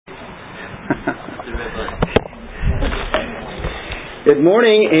Good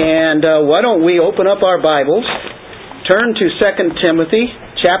morning, and why don't we open up our Bibles, turn to 2 Timothy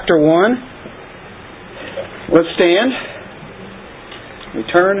chapter 1. Let's stand. We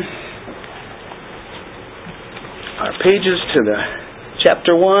turn our pages to the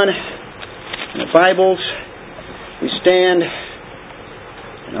chapter 1 in the Bibles. We stand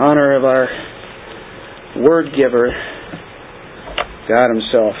in honor of our word giver, God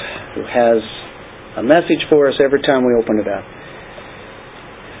Himself, who has a message for us every time we open it up.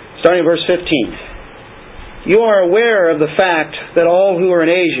 Starting verse 15. You are aware of the fact that all who are in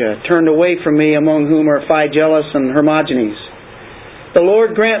Asia turned away from me, among whom are Phygelus and Hermogenes. The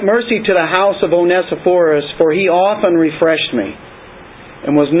Lord grant mercy to the house of Onesiphorus, for he often refreshed me,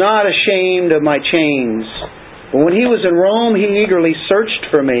 and was not ashamed of my chains. But when he was in Rome, he eagerly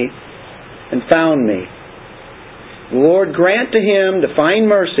searched for me, and found me. The Lord grant to him to find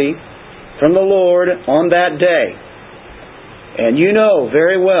mercy from the Lord on that day. And you know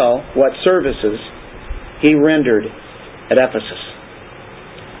very well what services he rendered at Ephesus.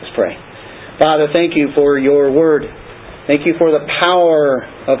 Let's pray. Father, thank you for your word. Thank you for the power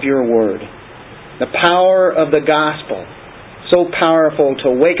of your word. The power of the gospel. So powerful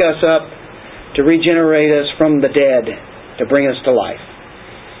to wake us up, to regenerate us from the dead, to bring us to life.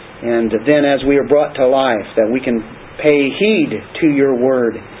 And then as we are brought to life, that we can pay heed to your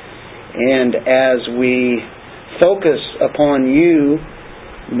word. And as we focus upon you,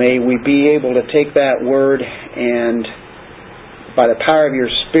 may we be able to take that word and, by the power of your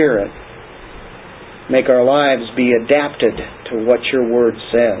Spirit, make our lives be adapted to what your word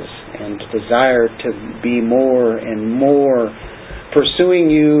says, and desire to be more and more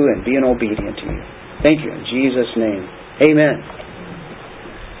pursuing you and being obedient to you. Thank you in Jesus' name. Amen.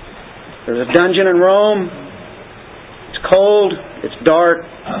 There's a dungeon in Rome. It's cold. It's dark.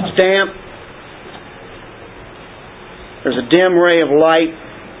 It's damp. There's a dim ray of light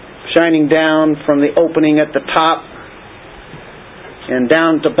shining down from the opening at the top. And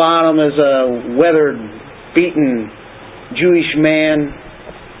down at the bottom is a weathered, beaten Jewish man,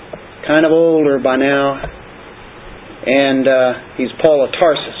 kind of older by now. And he's Paul of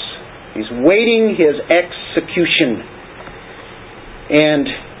Tarsus. He's waiting his execution. And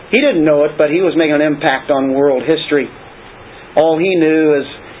he didn't know it, but he was making an impact on world history. All he knew is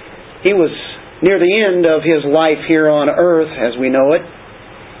he was near the end of his life here on earth, as we know it.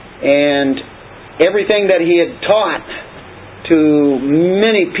 And everything that he had taught to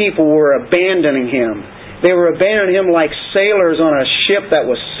many people were abandoning him. They were abandoning him like sailors on a ship that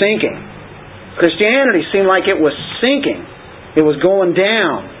was sinking. Christianity seemed like it was sinking. It was going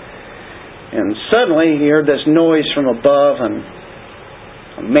down. And suddenly he heard this noise from above, and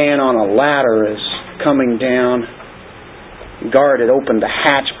a man on a ladder is coming down. The guard had opened the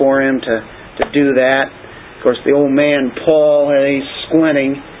hatch for him to do that. Of course, the old man, Paul, he's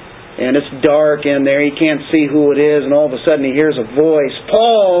squinting, and it's dark in there. He can't see who it is, and all of a sudden he hears a voice.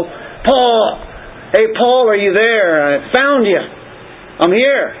 Paul! Paul! Hey, Paul, are you there? I found you. I'm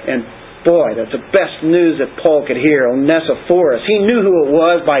here. And boy, that's the best news that Paul could hear. Onesiphorus. He knew who it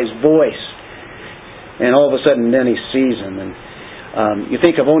was by his voice. And all of a sudden then he sees him. And you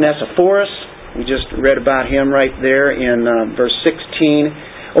think of Onesiphorus. We just read about him right there in verse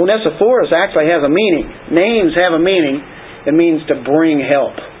 16. Onesiphorus actually has a meaning. Names have a meaning. It means to bring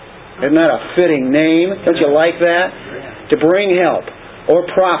help. Isn't that a fitting name? Don't you like that? To bring help or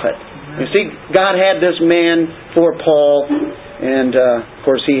profit. You see, God had this man for Paul, and of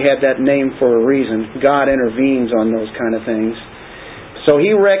course he had that name for a reason. God intervenes on those kind of things. So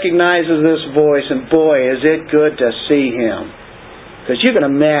he recognizes this voice, and boy, is it good to see him. Because you can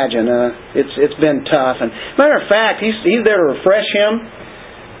imagine, it's been tough. And matter of fact, he's there to refresh him.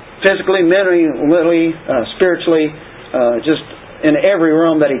 Physically, mentally, spiritually, just in every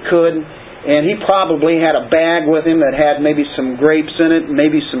realm that he could. And he probably had a bag with him that had maybe some grapes in it,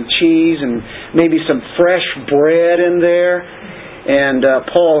 maybe some cheese, and maybe some fresh bread in there. And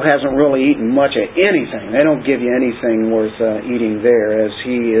Paul hasn't really eaten much of anything. They don't give you anything worth eating there, as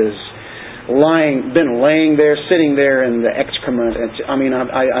he is been laying there, sitting there in the excrement.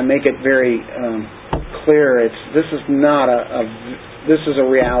 I make it very clear. This is not this is a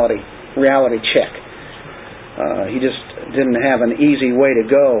reality check. He just didn't have an easy way to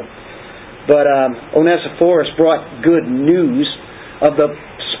go. But Onesiphorus brought good news of the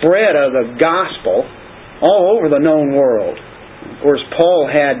spread of the gospel all over the known world. Of course, Paul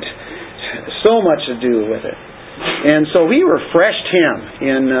had so much to do with it. And so he refreshed him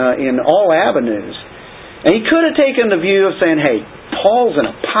in all avenues. And he could have taken the view of saying, hey, Paul's an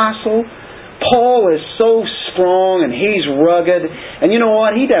apostle. Paul is so strong and he's rugged. And you know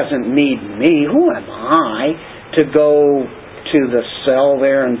what? He doesn't need me. Who am I to go to the cell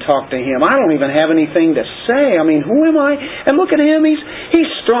there and talk to him. I don't even have anything to say. I mean, who am I? And look at him.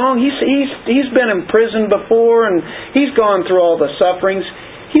 He's strong. He's been in prison before, and he's gone through all the sufferings.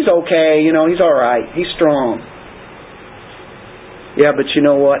 He's okay. He's all right. He's strong. Yeah, but you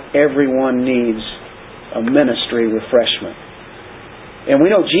know what? Everyone needs a ministry refreshment. And we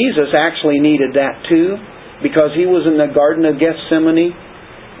know Jesus actually needed that too, because He was in the Garden of Gethsemane.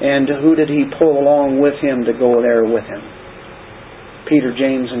 And who did He pull along with Him to go there with Him? Peter,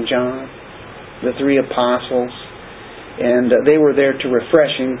 James, and John, the 3 apostles. And they were there to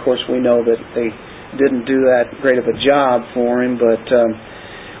refresh Him. Of course, we know that they didn't do that great of a job for Him. But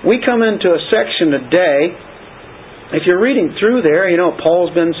we come into a section today. If you're reading through there, Paul's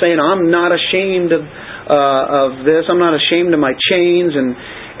been saying, I'm not ashamed of this. I'm not ashamed of my chains.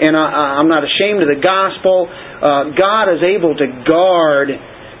 And I'm not ashamed of the gospel. God is able to guard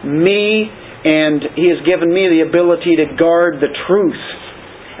me, and He has given me the ability to guard the truth.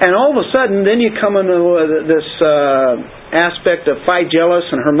 And all of a sudden, then you come into this aspect of Phygellus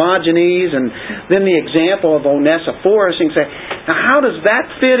and Hermogenes, and then the example of Onesiphorus, and you say, now how does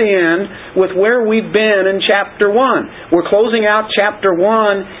that fit in with where we've been in chapter 1? We're closing out chapter 1,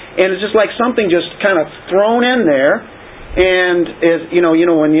 and it's just like something just kind of thrown in there. And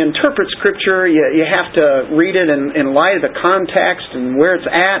when you interpret Scripture, you have to read it in light of the context and where it's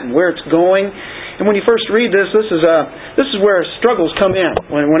at and where it's going. And when you first read this is where struggles come in.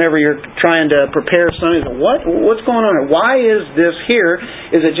 Whenever you're trying to prepare something, what's going on here? Why is this here?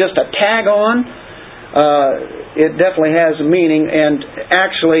 Is it just a tag on? It definitely has a meaning, and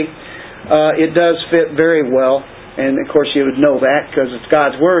actually, it does fit very well. And of course, you would know that because it's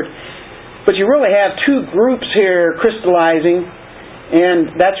God's Word. But you really have 2 groups here crystallizing,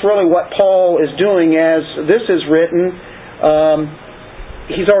 and that's really what Paul is doing as this is written.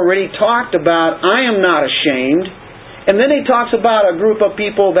 He's already talked about, I am not ashamed. And then he talks about a group of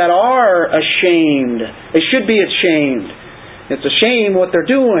people that are ashamed. They should be ashamed. It's a shame what they're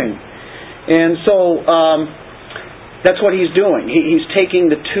doing. And so that's what he's doing. He's taking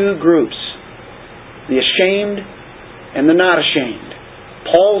the 2 groups, the ashamed and the not ashamed.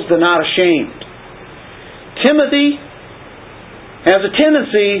 Paul's the not ashamed. Timothy has a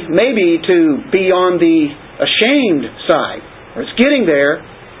tendency maybe to be on the ashamed side, or it's getting there.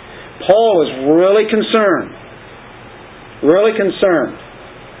 Paul is really concerned. Really concerned.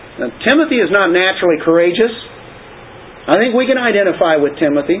 Now, Timothy is not naturally courageous. I think we can identify with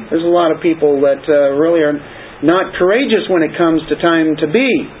Timothy. There's a lot of people that really are not courageous when it comes to time to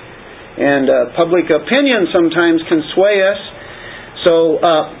be. And public opinion sometimes can sway us. So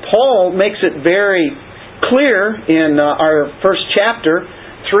Paul makes it very clear in our first chapter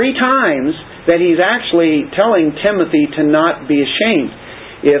 3 times that he's actually telling Timothy to not be ashamed.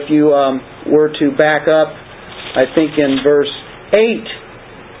 If you were to back up, I think in verse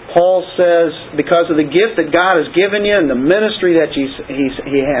 8, Paul says, because of the gift that God has given you and the ministry that He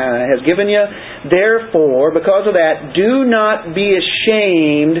has given you, therefore, because of that, do not be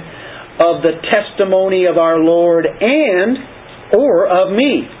ashamed of the testimony of our Lord or of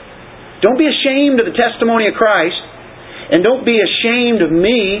me. Don't be ashamed of the testimony of Christ, and don't be ashamed of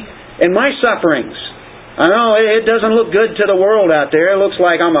me and my sufferings. I know it doesn't look good to the world out there. It looks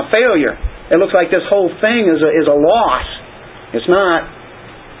like I'm a failure. It looks like this whole thing is a loss. It's not.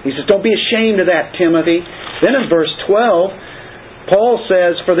 He says, don't be ashamed of that, Timothy. Then in verse 12, Paul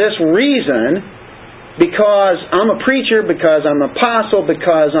says, for this reason, because I'm a preacher, because I'm an apostle,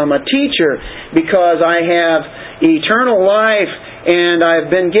 because I'm a teacher, because I have eternal life, and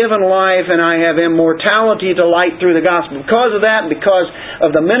I've been given life, and I have immortality to light through the gospel. Because of that, because of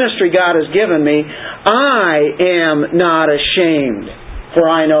the ministry God has given me, I am not ashamed, for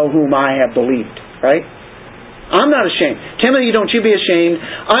I know whom I have believed. Right? I'm not ashamed. Timothy, don't you be ashamed.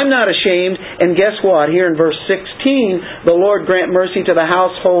 I'm not ashamed. And guess what? Here in verse 16, the Lord grant mercy to the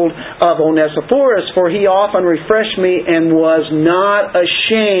household of Onesiphorus, for he often refreshed me and was not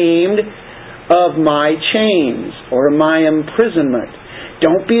ashamed of my chains or my imprisonment.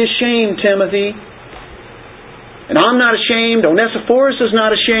 Don't be ashamed, Timothy. And I'm not ashamed. Onesiphorus is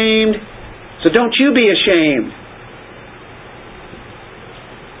not ashamed. So don't you be ashamed.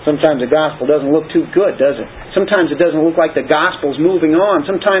 Sometimes the gospel doesn't look too good, does it? Sometimes it doesn't look like the gospel's moving on.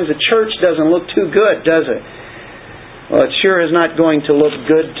 Sometimes the church doesn't look too good, does it? Well, it sure is not going to look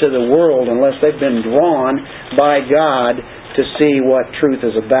good to the world unless they've been drawn by God to see what truth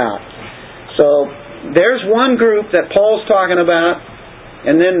is about. So, there's one group that Paul's talking about,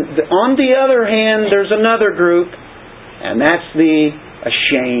 and then on the other hand, there's another group, and that's the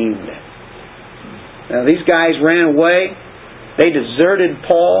ashamed. Now, these guys ran away. They deserted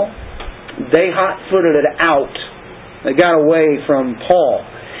Paul. They hot-footed it out. They got away from Paul.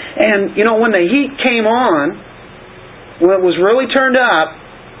 And, when the heat came on, when it was really turned up,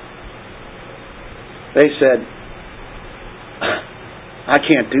 they said, I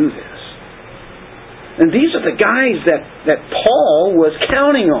can't do this. And these are the guys that Paul was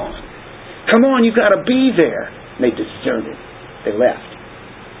counting on. Come on, you've got to be there. And they deserted. They left.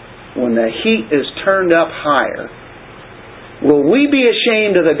 When the heat is turned up higher, will we be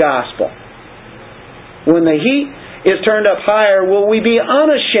ashamed of the gospel? When the heat is turned up higher, will we be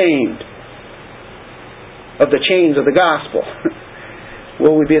unashamed of the chains of the gospel?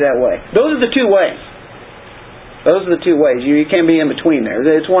 Will we be that way? Those are the two ways. Those are the two ways. You can't be in between there.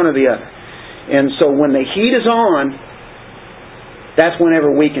 It's one or the other. And so when the heat is on, that's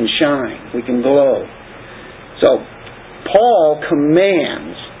whenever we can shine. We can glow. So Paul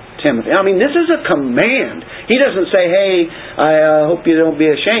commands Timothy. I mean, this is a command. He doesn't say, hey, I hope you don't be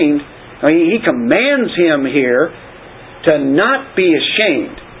ashamed. He commands him here to not be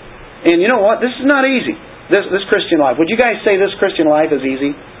ashamed. And you know what? This is not easy. This Christian life. Would you guys say this Christian life is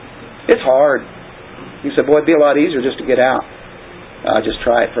easy? It's hard. You said, boy, it'd be a lot easier just to get out. I'll just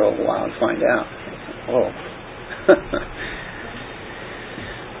try it for a while and find out. Oh.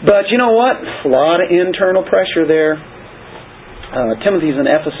 But you know what? A lot of internal pressure there. Timothy's in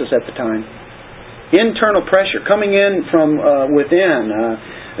Ephesus at the time. Internal pressure coming in from within.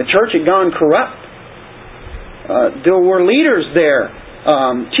 The church had gone corrupt. There were leaders there,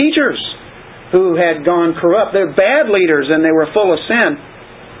 teachers who had gone corrupt. They're bad leaders and they were full of sin.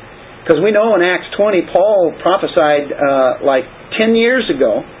 Because we know in Acts 20, Paul prophesied like 10 years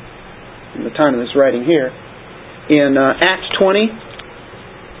ago, in the time of this writing here, in Acts 20,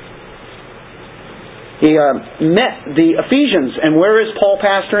 he met the Ephesians. And where is Paul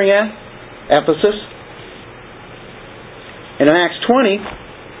pastoring at? Ephesus. And in Acts 20,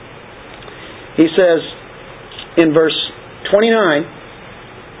 he says in verse 29,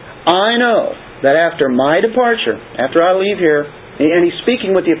 I know that after my departure, after I leave here, and he's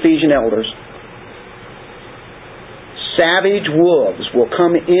speaking with the Ephesian elders, savage wolves will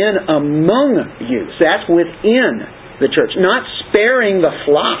come in among you. So that's within the church, not sparing the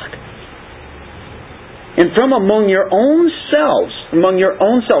flock. And from among your own selves,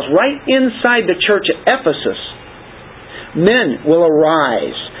 right inside the church at Ephesus, men will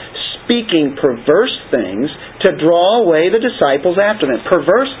arise, speaking perverse things to draw away the disciples after them.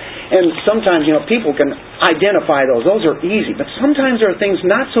 Perverse, and sometimes, people can identify those. Those are easy. But sometimes there are things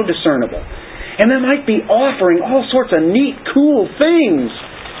not so discernible. And they might be offering all sorts of neat, cool things.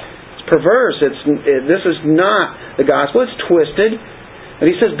 It's perverse. This is not the gospel. It's twisted. And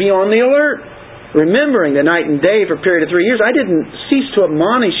he says, be on the alert. Remembering the night and day for a period of 3 years, I didn't cease to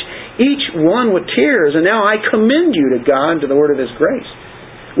admonish each one with tears. And now I commend you to God and to the word of His grace,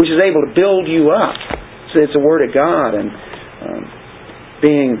 which is able to build you up. So it's the word of God and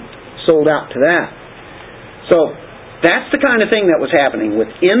being sold out to that. So that's the kind of thing that was happening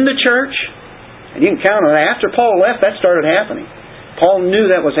within the church. And you can count on it. After Paul left, that started happening. Paul knew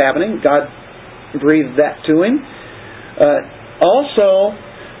that was happening. God breathed that to him. Also,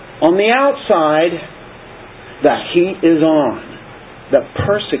 on the outside, the heat is on. The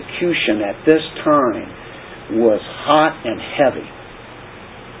persecution at this time was hot and heavy.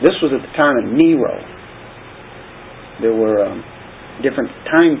 This was at the time of Nero. There were different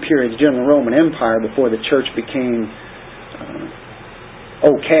time periods during the Roman Empire before the church became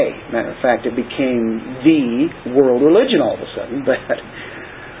okay. Matter of fact, it became the world religion all of a sudden. But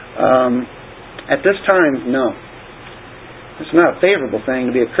at this time, no. It's not a favorable thing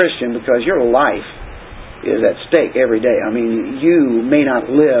to be a Christian because your life is at stake every day. I mean, you may not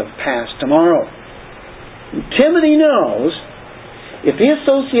live past tomorrow. Timothy knows if he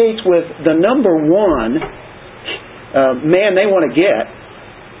associates with the number one man they want to get,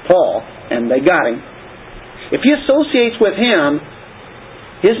 Paul, and they got him, if he associates with him,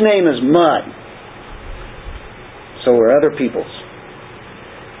 his name is mud. So are other people's.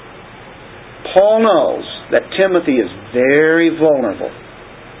 Paul knows that Timothy is very vulnerable.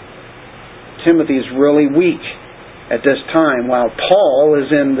 Timothy is really weak at this time while Paul is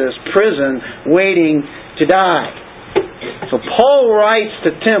in this prison waiting to die. So Paul writes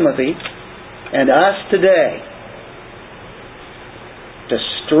to Timothy and us today to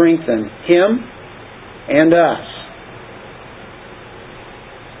strengthen him and us.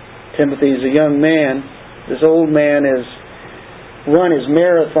 Timothy is a young man. This old man has run his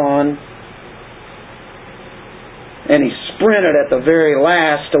marathon and he sprinted at the very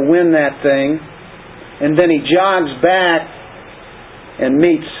last to win that thing. And then he jogs back and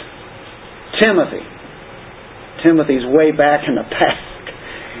meets Timothy. Timothy's way back in the pack.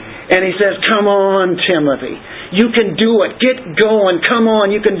 And he says, come on, Timothy. You can do it. Get going. Come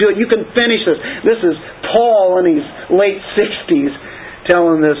on. You can do it. You can finish this. This is Paul in his late 60s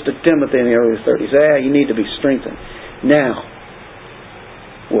telling this to Timothy in the early 30s. You need to be strengthened. Now,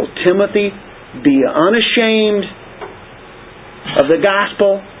 will Timothy be unashamed of the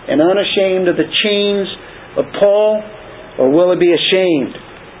gospel and unashamed of the chains of Paul, or will he be ashamed?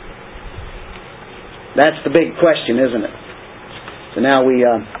 That's the big question, isn't it? So now we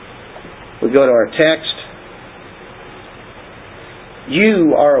go to our text.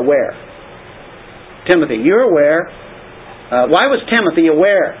 You are aware. Timothy, you're aware. Why was Timothy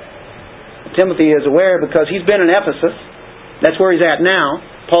aware? Timothy is aware because he's been in Ephesus. That's where he's at now.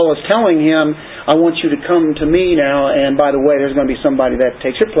 Paul is telling him, I want you to come to me now, and by the way, there's going to be somebody that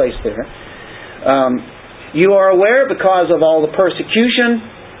takes your place there. You are aware because of all the persecution,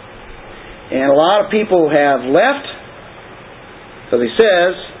 and a lot of people have left. So he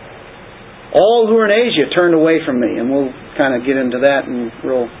says, all who are in Asia turned away from me. And we'll kind of get into that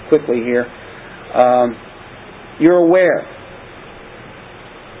real quickly here. You're aware.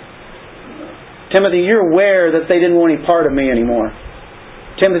 Timothy, you're aware that they didn't want any part of me anymore.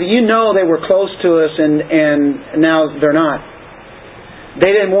 Timothy, you know they were close to us and now they're not.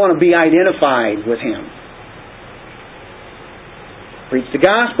 They didn't want to be identified with him. Preached the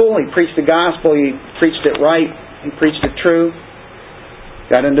gospel. He preached the gospel. He preached it right. He preached it true.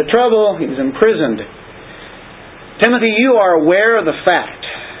 Got into trouble. He was imprisoned. Timothy, you are aware of the fact.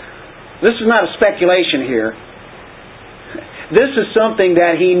 This is not a speculation here. This is something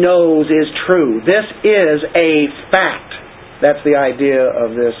that he knows is true. This is a fact. That's the idea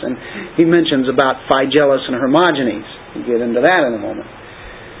of this. And he mentions about Phygellus and Hermogenes. We'll get into that in a moment.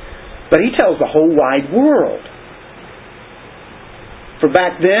 But he tells the whole wide world. For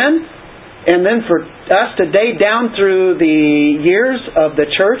back then, and then for us today, down through the years of the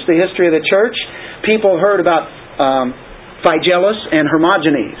church, the history of the church, people heard about Phygellus and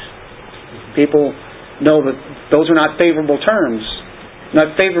Hermogenes. People know that those are not favorable terms,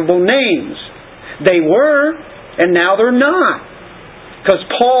 not favorable names. They were, and now they're not. Because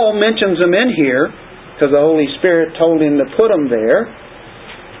Paul mentions them in here, because the Holy Spirit told him to put them there.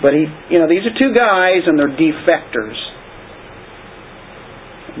 But these are two guys, and they're defectors.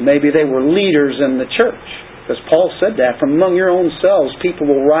 Maybe they were leaders in the church. Because Paul said that. From among your own selves, people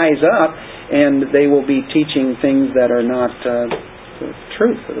will rise up and they will be teaching things that are not the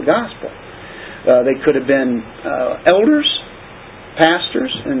truth of the gospel. They could have been elders,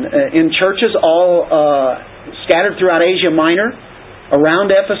 pastors, in churches all scattered throughout Asia Minor,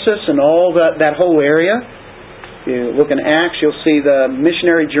 around Ephesus and all that whole area. If you look in Acts, you'll see the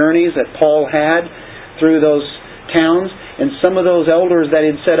missionary journeys that Paul had through those towns. And some of those elders that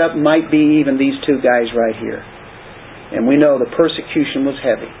he'd set up might be even these two guys right here. And we know the persecution was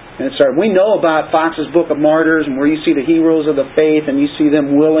heavy. And we know about Fox's Book of Martyrs, and where you see the heroes of the faith, and you see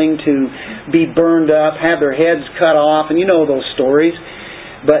them willing to be burned up, have their heads cut off, and you know those stories.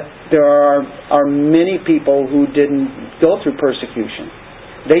 But there are many people who didn't go through persecution.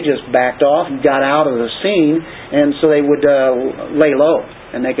 They just backed off and got out of the scene, and so they would lay low,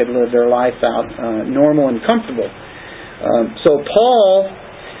 and they could live their life out normal and comfortable. So Paul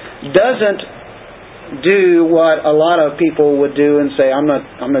doesn't do what a lot of people would do and say, I'm not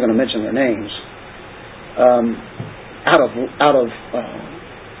going to mention their names. Out of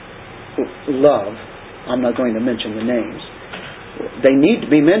love, I'm not going to mention the names. They need to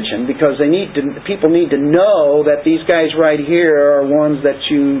be mentioned because people need to know that these guys right here are ones that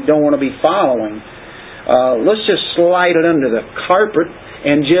you don't want to be following. Let's just slide it under the carpet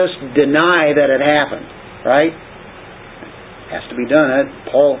and just deny that it happened, right? Has to be done.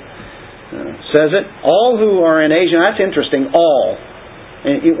 Paul says it. All who are in Asia. That's interesting. All.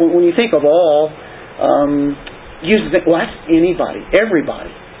 And when you think of all, you think, well, that's anybody,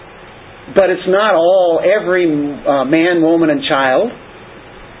 everybody. But it's not all. Every man, woman, and child.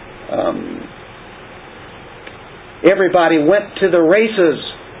 Everybody went to the races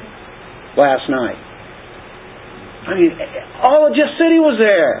last night. I mean, all of Just City was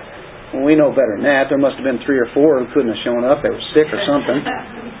there. Well, we know better than that. There must have been 3 or 4 who couldn't have shown up. They were sick or something.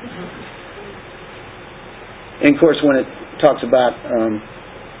 And of course, when it talks about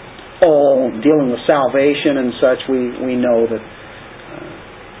all dealing with salvation and such, we know that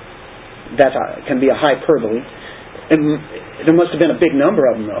that can be a hyperbole. And there must have been a big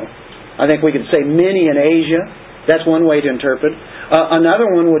number of them, though. I think we could say many in Asia. That's one way to interpret. Another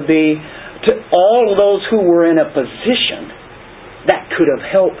one would be to all of those who were in a position that could have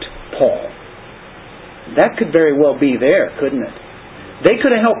helped Paul. That could very well be there, couldn't it? They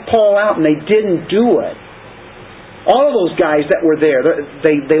could have helped Paul out and they didn't do it. All of those guys that were there,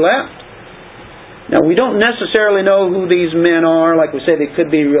 they left. Now, we don't necessarily know who these men are. Like we say, they could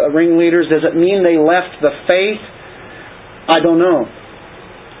be ringleaders. Does it mean they left the faith? I don't know.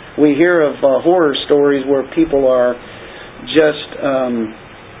 We hear of horror stories where people are just,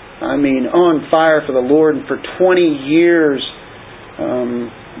 on fire for the Lord, and for 20 years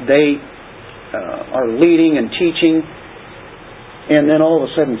they are leading and teaching, and then all of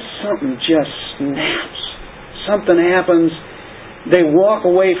a sudden something just snaps. Something happens. They walk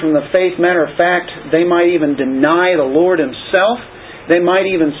away from the faith. Matter of fact, they might even deny the Lord Himself. They might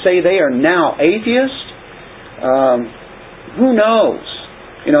even say they are now atheists. Who knows?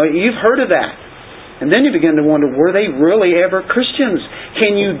 You've heard of that. And then you begin to wonder, were they really ever Christians?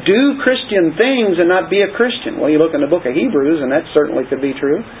 Can you do Christian things and not be a Christian? Well, you look in the book of Hebrews, and that certainly could be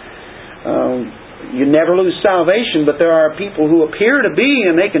true. You never lose salvation, but there are people who appear to be,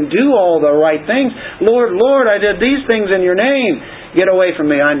 and they can do all the right things. Lord, Lord, I did these things in your name. Get away from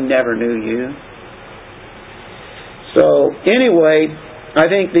me, I never knew you. So, anyway, I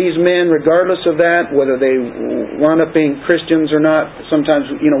think these men, regardless of that, whether they wound up being Christians or not, sometimes,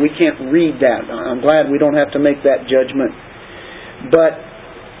 we can't read that. I'm glad we don't have to make that judgment. But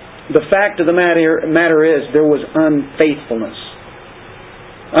the fact of the matter is, there was unfaithfulness.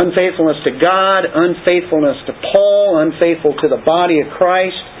 Unfaithfulness to God, unfaithfulness to Paul, unfaithful to the body of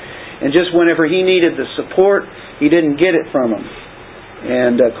Christ. And just whenever he needed the support, he didn't get it from them.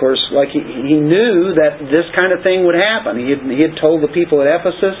 And of course, like he knew that this kind of thing would happen. He had told the people at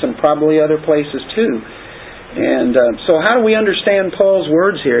Ephesus and probably other places too. And so how do we understand Paul's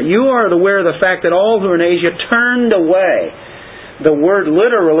words here? You are aware of the fact that all who are in Asia turned away. The word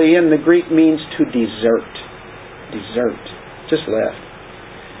literally in the Greek means to desert. Desert. Just left.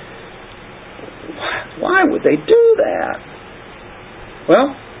 Why would they do that? Well,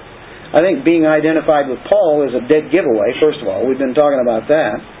 I think being identified with Paul is a dead giveaway, first of all. We've been talking about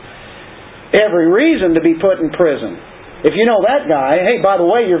that. Every reason to be put in prison. If you know that guy, hey, by the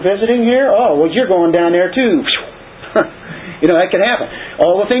way, you're visiting here? Oh, well, you're going down there too. That can happen.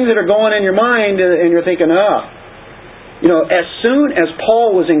 All the things that are going in your mind, and you're thinking, as soon as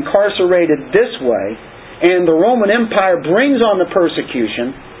Paul was incarcerated this way, and the Roman Empire brings on the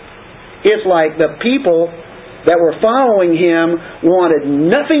persecution, it's like the people that were following him wanted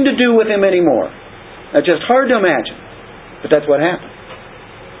nothing to do with him anymore. That's just hard to imagine. But that's what happened.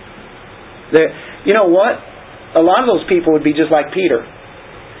 You know what? A lot of those people would be just like Peter.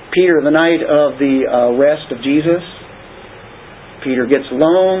 Peter, the night of the arrest of Jesus, Peter gets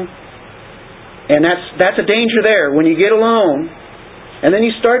alone. And that's a danger there. When you get alone, and then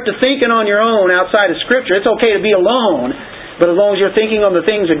you start to thinking on your own outside of Scripture, it's okay to be alone. But as long as you're thinking on the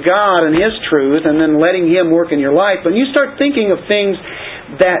things of God and His truth and then letting Him work in your life, when you start thinking of things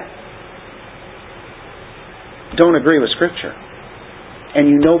that don't agree with Scripture and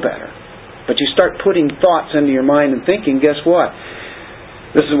you know better, but you start putting thoughts into your mind and thinking, guess what?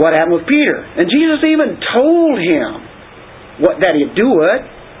 This is what happened with Peter. And Jesus even told him that He'd do it.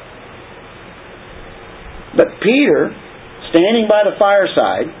 But Peter, standing by the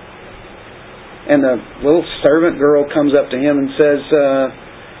fireside, and the little servant girl comes up to him and says,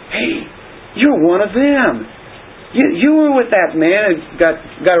 hey, you're one of them. You were with that man who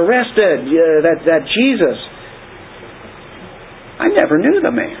got arrested, that Jesus. I never knew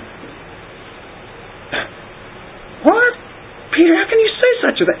the man. What? Peter, how can you say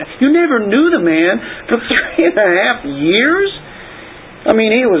such a thing? You never knew the man for 3.5 years?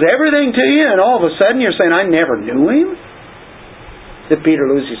 He was everything to you, and all of a sudden you're saying, I never knew him? Did Peter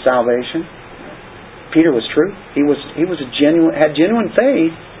lose his salvation? Peter was true. He had genuine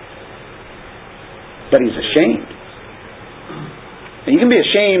faith, but he's ashamed. And you can be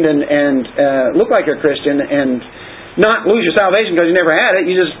ashamed and look like you're a Christian and not lose your salvation because you never had it.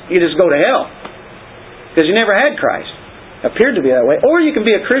 You just go to hell because you never had Christ. Appeared to be that way. Or you can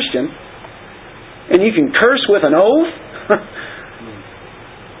be a Christian and you can curse with an oath,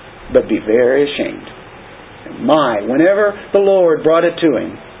 but be very ashamed. Whenever the Lord brought it to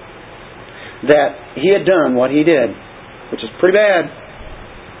him that he had done what he did, which is pretty bad,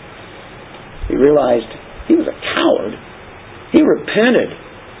 he realized he was a coward. He repented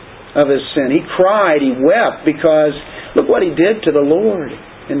of his sin. He cried, he wept, because look what he did to the Lord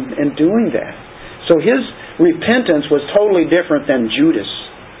in doing that. So his repentance was totally different than Judas.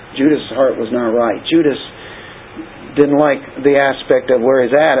 Judas' heart was not right. Judas didn't like the aspect of where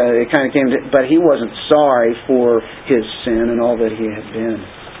he's at. It kind of came to, but he wasn't sorry for his sin and all that he had been.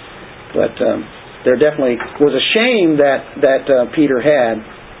 But there definitely was a shame that Peter had.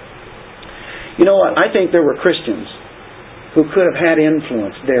 You know what? I think there were Christians who could have had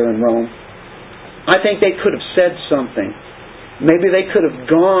influence there in Rome. I think they could have said something Maybe they could have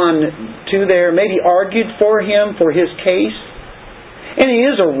gone to there, maybe argued for him, for his case. And he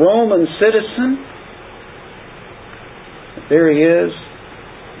is a Roman citizen. There he is.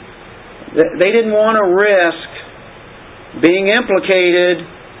 They didn't want to risk being implicated,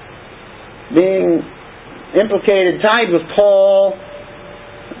 tied with Paul,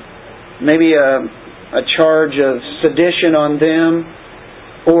 maybe a charge of sedition on them,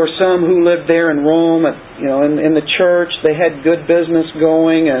 or some who lived there in Rome, in the church. They had good business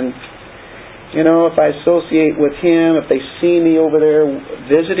going, and if I associate with him, if they see me over there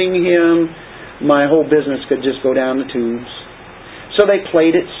visiting him, my whole business could just go down the tubes. So they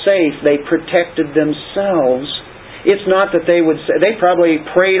played it safe. They protected themselves. It's not that they would say, they probably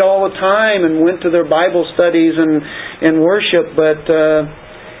prayed all the time and went to their Bible studies and worship, but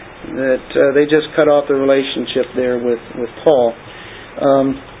that they just cut off the relationship there with Paul.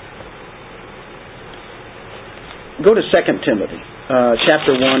 Go to 2 Timothy,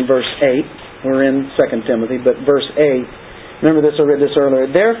 chapter 1, verse 8. We're in 2 Timothy, but verse 8. Remember this, I read this earlier.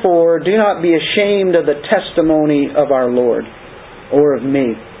 Therefore, do not be ashamed of the testimony of our Lord, or of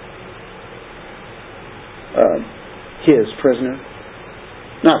me, his prisoner.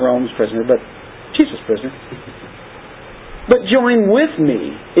 Not Rome's prisoner, but Jesus' prisoner. But join with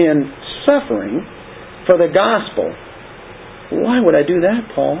me in suffering for the gospel. Why would I do that,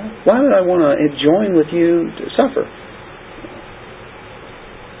 Paul? Why would I want to join with you to suffer?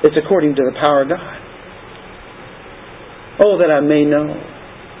 It's according to the power of God. Oh, that I may know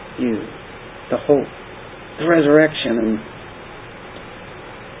you, the hope, the resurrection, and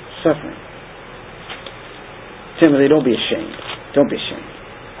suffering. Timothy, don't be ashamed. Don't be ashamed.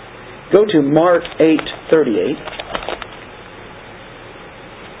 Go to Mark 8:38.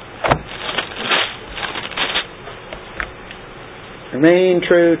 Remain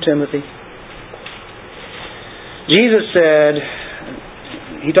true, Timothy. Jesus said,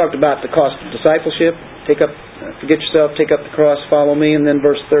 he talked about the cost of discipleship. Forget yourself, take up the cross, follow me. And then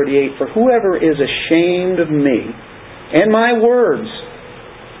verse 38, for whoever is ashamed of me and my words.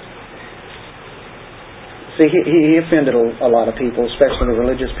 See, he offended a lot of people, especially the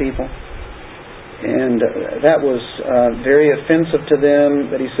religious people. And that was very offensive to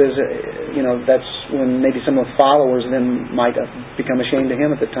them. That he says, that's when maybe some of the followers then might have become ashamed of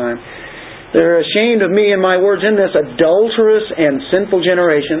him at the time. They're ashamed of me and my words in this adulterous and sinful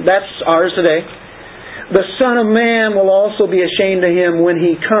generation. That's ours today. The Son of Man will also be ashamed of him when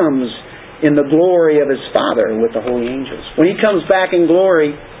he comes in the glory of his Father with the holy angels. When he comes back in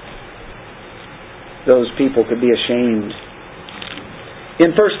glory, those people could be ashamed.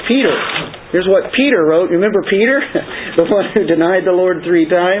 In 1 Peter, here's what Peter wrote. Remember Peter? The one who denied the Lord 3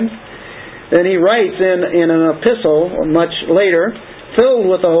 times? And he writes in an epistle much later,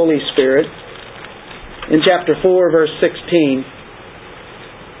 filled with the Holy Spirit, in chapter 4, verse 16.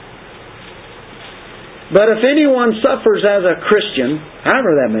 But if anyone suffers as a Christian,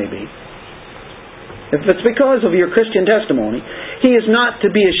 however that may be, if it's because of your Christian testimony, he is not to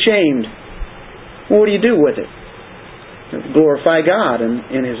be ashamed. Well, what do you do with it? Glorify God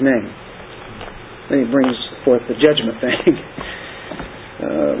in His name. Then he brings forth the judgment thing.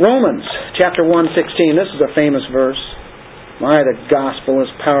 Romans chapter 1:16. This is a famous verse. My, the gospel is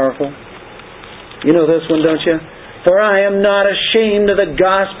powerful. You know this one, don't you? For I am not ashamed of the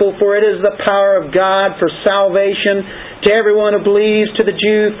gospel, for it is the power of God for salvation to everyone who believes, to the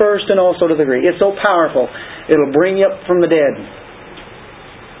Jew first and also to the Greek. It's so powerful. It'll bring you up from the dead.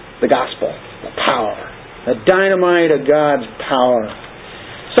 The gospel, the power, the dynamite of God's power.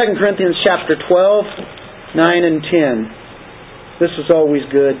 2 Corinthians chapter 12, 9 and 10. This is always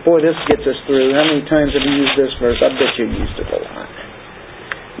good. Boy, this gets us through. How many times have you used this verse? I bet you used it a lot.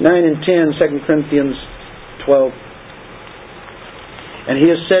 9 and 10, 2 Corinthians 12. And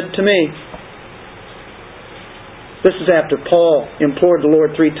he has said to me, this is after Paul implored the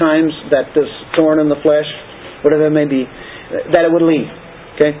Lord 3 times that this thorn in the flesh, whatever it may be, that it would leave.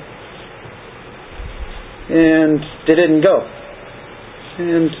 Okay? And it didn't go.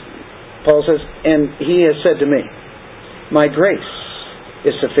 And Paul says, and he has said to me, my grace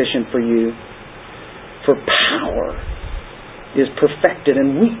is sufficient for you, for power is perfected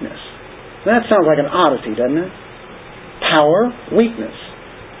in weakness. That sounds like an oddity, doesn't it? Power, weakness.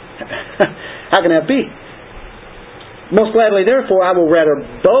 How can that be? Most gladly, therefore, I will rather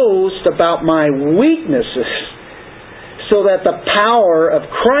boast about my weaknesses, so that the power of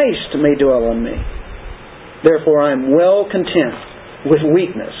Christ may dwell in me. Therefore, I am well content with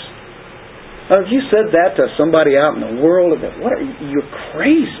weakness. Now, if you said that to somebody out in the world, what are you? You're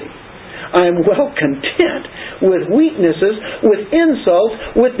crazy. I am well content with weaknesses, with insults,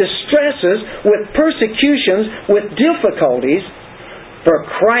 with distresses, with persecutions, with difficulties, for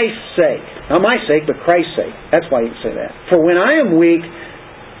Christ's sake. Not my sake, but Christ's sake. That's why you can say that. For when I am weak,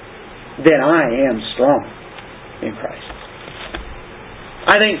 then I am strong in Christ.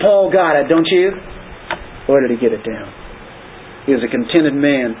 I think Paul got it, don't you? Where did he get it down? He was a contented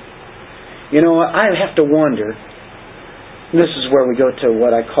man. You know, I have to wonder, this is where we go to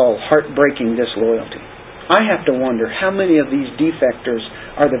what I call heartbreaking disloyalty. I have to wonder how many of these defectors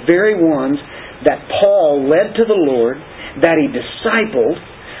are the very ones that Paul led to the Lord, that he discipled,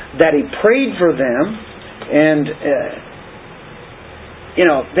 that he prayed for them, and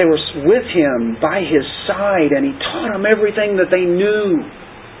they were with him by his side, and he taught them everything that they knew,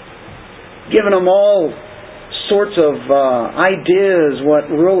 giving them all sorts of ideas what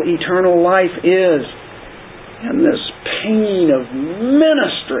real eternal life is. And this pain of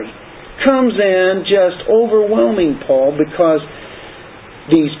ministry comes in just overwhelming Paul because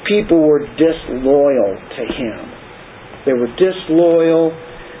these people were disloyal to him. They were disloyal.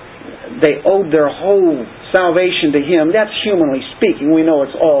 They owed their whole salvation to him. That's humanly speaking. We know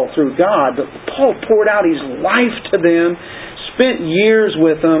it's all through God. But Paul poured out his life to them, spent years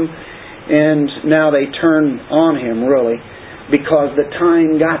with them, and now they turned on him, really, because the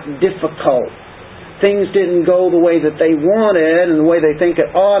time got difficult. Things didn't go the way that they wanted and the way they think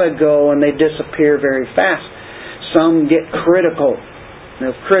it ought to go, and they disappear very fast. Some get critical.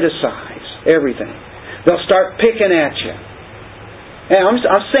 They'll criticize everything. They'll start picking at you. And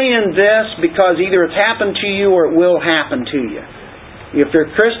I'm saying this because either it's happened to you or it will happen to you. If you're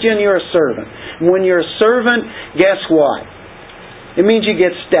a Christian, you're a servant. When you're a servant, guess what? It means you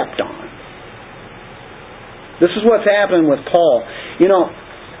get stepped on. This is what's happened with Paul. You know,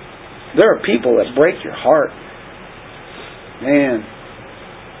 there are people that break your heart. Man,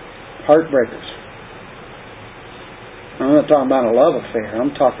 heartbreakers. I'm not talking about a love affair.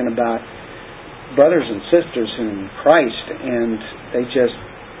 I'm talking about brothers and sisters in Christ, and they just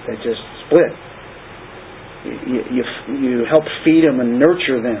split. You help feed them and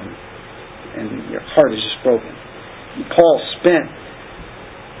nurture them, and your heart is just broken. And Paul spent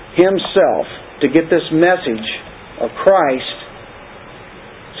himself to get this message of Christ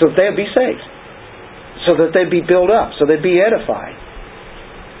so that they'd be saved, so that they'd be built up, so they'd be edified.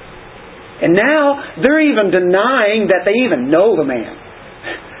 And now they're even denying that they even know the man.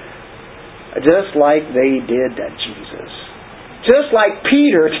 Just like they did to Jesus. Just like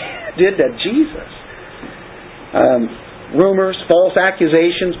Peter did to Jesus. Rumors, false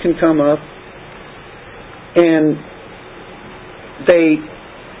accusations can come up. And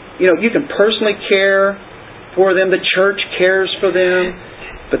you can personally care for them. The church cares for them,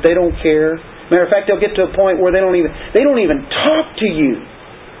 but they don't care. Matter of fact, they'll get to a point where they don't even talk to you.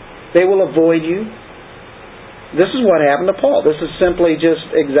 They will avoid you. This is what happened to Paul. This is simply just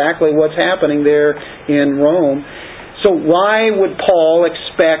exactly what's happening there in Rome. So why would Paul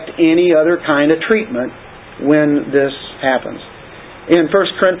expect any other kind of treatment when this happens? In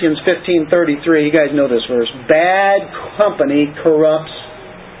 1 Corinthians 15:33, you guys know this verse, bad company corrupts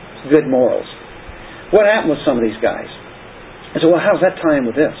good morals. What happened with some of these guys? I said, well, how's that tying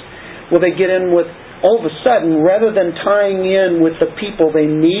with this? Well, they get in with, all of a sudden, rather than tying in with the people they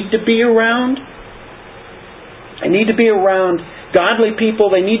need to be around, they need to be around godly people,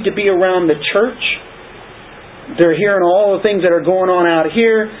 they need to be around the church. They're hearing all the things that are going on out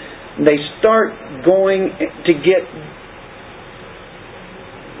here. They start going to get,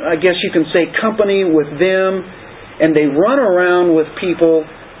 I guess you can say, company with them, and they run around with people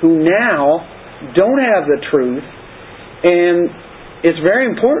who now don't have the truth. And it's very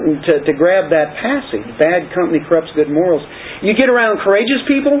important to grab that passage. Bad company corrupts good morals. You get around courageous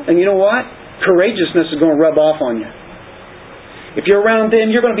people, and you know what? Courageousness is going to rub off on you. If you're around them,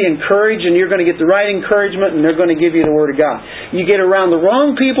 you're going to be encouraged, and you're going to get the right encouragement, and they're going to give you the Word of God. You get around the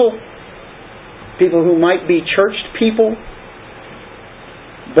wrong people, people who might be churched people,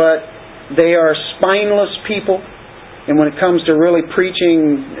 but they are spineless people, and when it comes to really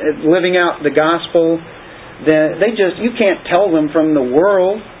preaching, living out the gospel, then you can't tell them from the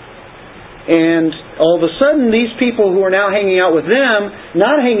world. And all of a sudden, these people who are now hanging out with them,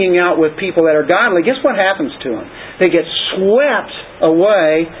 not hanging out with people that are godly, guess what happens to them? They get swept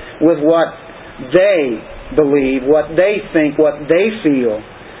away with what they believe, what they think, what they feel.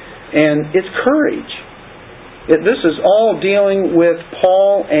 And it's courage. This is all dealing with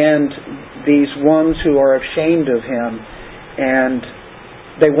Paul and these ones who are ashamed of him, and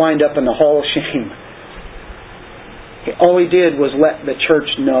they wind up in the hall of shame. All he did was let the church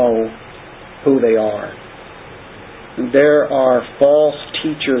know who they are. And there are false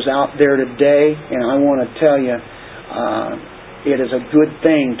teachers out there today, and I want to tell you, it is a good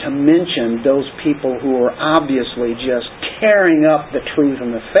thing to mention those people who are obviously just tearing up the truth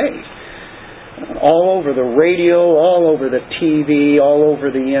and the faith. All over the radio, all over the TV, all over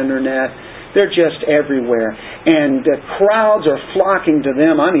the internet. They're just everywhere. And the crowds are flocking to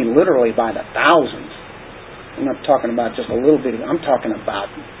them, I mean literally by the thousands. I'm not talking about just a little bit. I'm talking about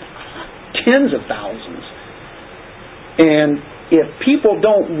tens of thousands. And if people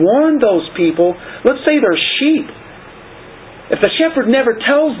don't warn those people, let's say they're sheep. If the shepherd never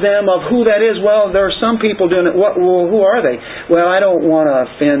tells them of who that is, well, there are some people doing it. Well, who are they? Well, I don't want to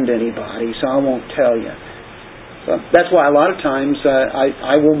offend anybody, so I won't tell you. So that's why a lot of times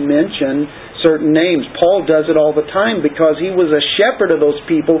I will mention certain names. Paul does it all the time because he was a shepherd of those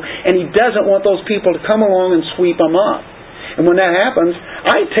people, and he doesn't want those people to come along and sweep them up. And when that happens,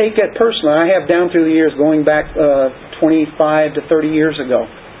 I take it personally. I have down through the years, going back 25 to 30 years ago,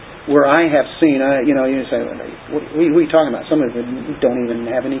 where I have seen, you say, what are you talking about? Some of them don't even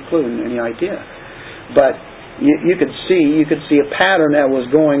have any clue, any idea. But you could see a pattern that was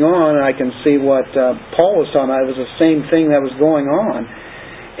going on, and I can see what Paul was talking about. It was the same thing that was going on.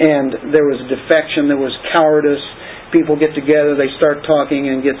 And there was defection, there was cowardice. People get together, they start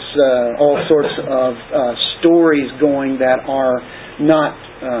talking, and gets all sorts of stories going that are not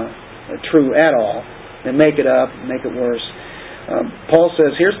true at all. They make it up, make it worse. Paul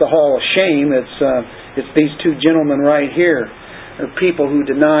says, here's the hall of shame. It's these two gentlemen right here. They're people who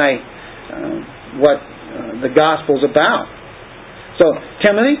deny what the gospel's about. So,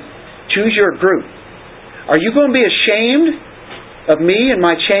 Timothy, choose your group. Are you going to be ashamed of me and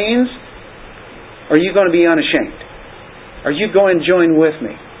my chains? Or are you going to be unashamed? Are you going to join with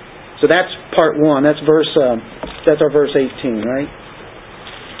me? So that's part 1. That's our verse 18, right?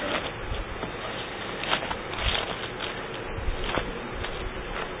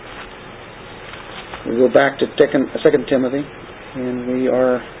 We go back to 2 Timothy, and we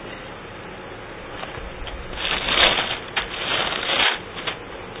are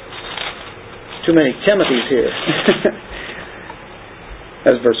too many Timothys here.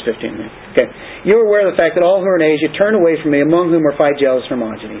 That was verse 15. Okay. You are aware of the fact that all who are in Asia turn away from me, among whom are Phygellus and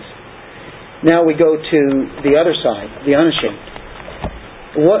Hermogenes. Now we go to the other side, the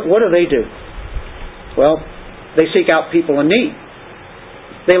unashamed. What do they do? Well, they seek out people in need.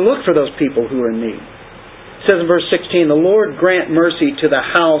 They look for those people who are in need. It says in verse 16, the Lord grant mercy to the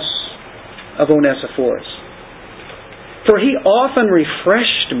house of Onesiphorus. For he often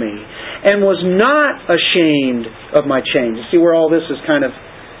refreshed me and was not ashamed of my chains. You see where all this is kind of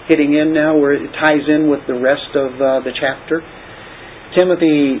hitting in now, where it ties in with the rest of the chapter?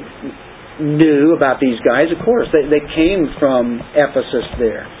 Timothy knew about these guys, of course. They came from Ephesus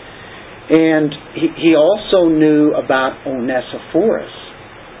there. And he also knew about Onesiphorus.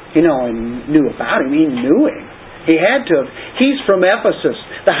 He knew about him. He knew him. He had to have. He's from Ephesus.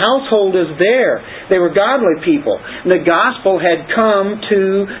 The household is there. They were godly people. The gospel had come to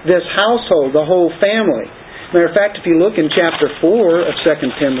this household, the whole family. Matter of fact, if you look in chapter 4 of 2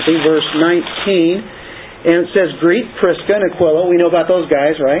 Timothy, verse 19, and it says, greet Prisca and Aquila. We know about those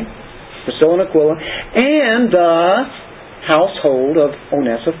guys, right? Priscilla and Aquila. And the household of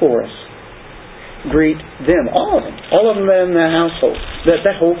Onesiphorus. Greet them. All of them in that household.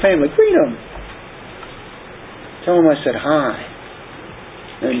 That whole family. Greet them. Tell them I said hi.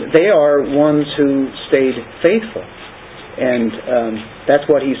 And they are ones who stayed faithful. And that's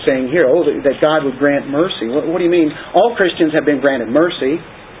what he's saying here. Oh, that God would grant mercy. What do you mean? All Christians have been granted mercy.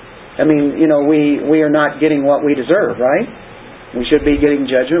 I mean, we are not getting what we deserve, right? We should be getting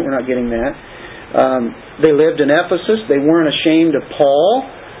judgment. We're not getting that. They lived in Ephesus. They weren't ashamed of Paul.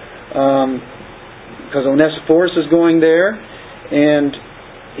 Because Onesiphorus is going there, and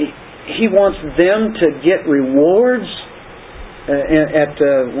he wants them to get rewards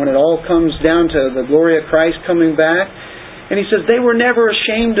when it all comes down to the glory of Christ coming back. And he says, they were never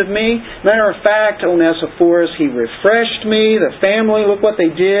ashamed of me. Matter of fact, Onesiphorus, he refreshed me, the family, look what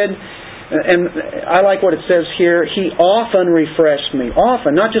they did. And I like what it says here, he often refreshed me.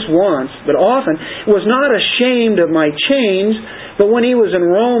 Often, not just once, but often. Was not ashamed of my chains, but when he was in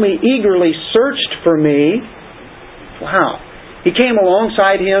Rome, he eagerly searched for me. Wow. He came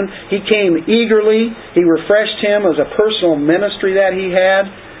alongside him. He came eagerly. He refreshed him as a personal ministry that he had.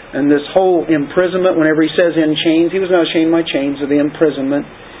 And this whole imprisonment, whenever he says in chains, he was not ashamed of my chains, of the imprisonment.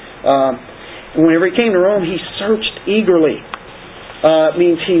 And whenever he came to Rome, he searched eagerly. It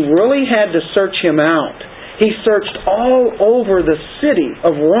means he really had to search him out. He searched all over the city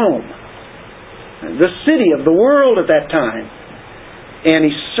of Rome. The city of the world at that time. And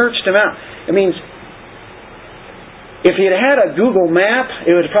he searched him out. It means If you'd had a Google map,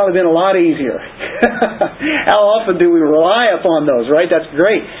 it would have probably been a lot easier. How often do we rely upon those, right? That's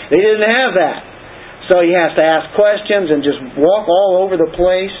great. They didn't have that. So he has to ask questions and just walk all over the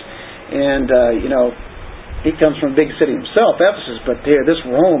place. And, he comes from a big city himself, Ephesus, but here, this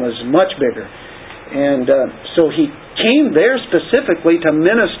Rome is much bigger. And so he came there specifically to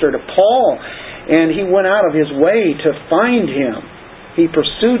minister to Paul. And he went out of his way to find him. He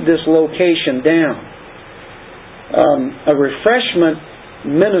pursued this location down. A refreshment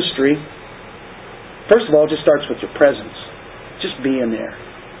ministry, first of all, just starts with your presence. Just being there.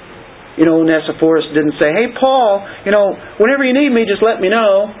 Onesiphorus didn't say, "Hey, Paul, whenever you need me, just let me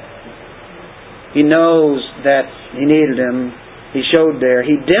know." He knows that he needed him. He showed there.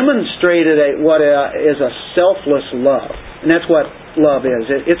 He demonstrated what is a selfless love. And that's what love is.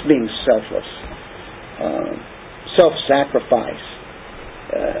 It's being selfless. Self-sacrifice.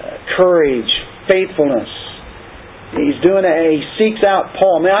 Courage. Faithfulness. He's doing it. He seeks out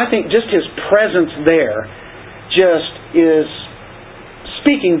Paul. I think just his presence there just is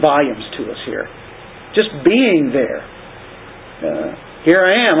speaking volumes to us here. Just being there. Here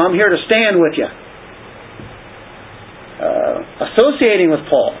I am. I'm here to stand with you. Associating with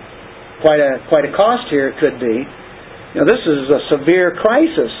Paul. Quite a cost here it could be. This is a severe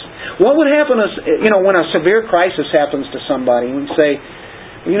crisis. What would happen when a severe crisis happens to somebody? We say,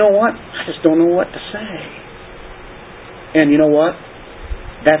 "You know what? I just don't know what to say." And you know what?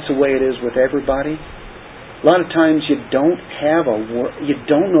 That's the way it is with everybody. A lot of times you don't have you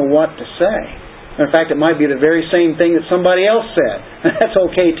don't know what to say. In fact, it might be the very same thing that somebody else said. That's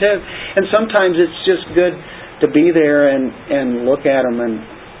okay too. And sometimes it's just good to be there and look at them and,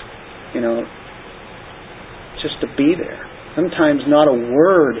 just to be there. Sometimes not a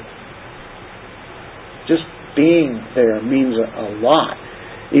word, just being there means a lot.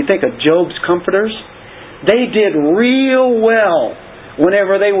 You think of Job's comforters? They did real well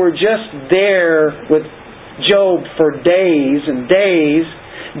whenever they were just there with Job for days and days,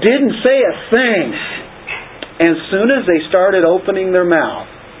 didn't say a thing. And as soon as they started opening their mouth,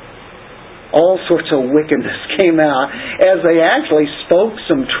 all sorts of wickedness came out as they actually spoke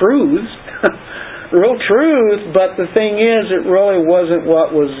some truths, real truth, but the thing is, it really wasn't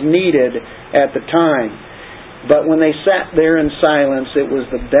what was needed at the time. But when they sat there in silence, it was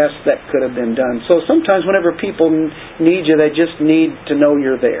the best that could have been done. So sometimes whenever people need you, they just need to know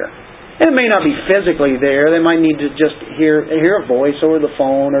you're there. And it may not be physically there. They might need to just hear a voice over the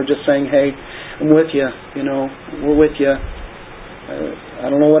phone or just saying, "Hey, I'm with you. We're with you. I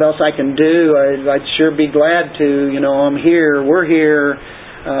don't know what else I can do. I'd sure be glad to. I'm here. We're here.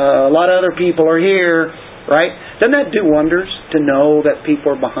 A lot of other people are here." Right? Doesn't that do wonders to know that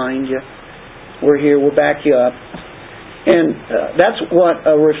people are behind you? We're here. We'll back you up. And that's what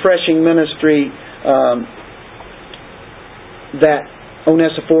a refreshing ministry that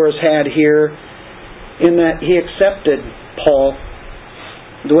Onesiphorus had here, in that he accepted Paul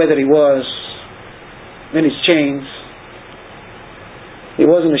the way that he was in his chains. He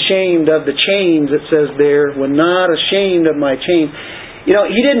wasn't ashamed of the chains, it says there. "Was not ashamed of my chains." He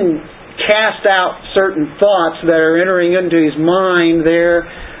didn't cast out certain thoughts that are entering into his mind there.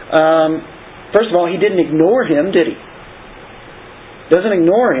 First of all, he didn't ignore him, did he? Doesn't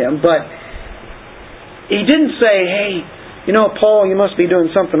ignore him, but he didn't say, "Hey, Paul, you must be doing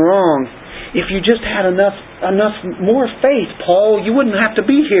something wrong. If you just had enough more faith, Paul, you wouldn't have to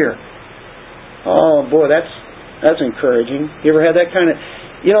be here." Oh boy, that's encouraging. You ever had that kind of,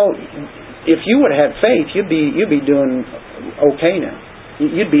 if you would have had faith, you'd be doing okay now.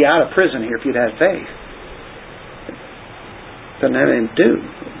 You'd be out of prison here if you'd had faith. Doesn't have anything to do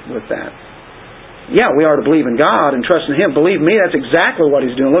with that. Yeah, we are to believe in God and trust in Him. Believe me, that's exactly what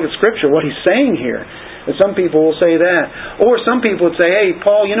He's doing. Look at Scripture, what He's saying here. And some people will say that. Or some people would say, "Hey,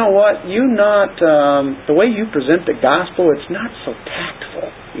 Paul, you know what? The way you present the gospel, it's not so tactful,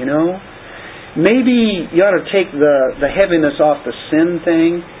 Maybe you ought to take the heaviness off the sin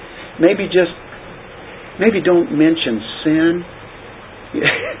thing. Maybe don't mention sin.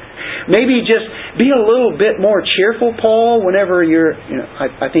 Maybe just be a little bit more cheerful, Paul, whenever you're,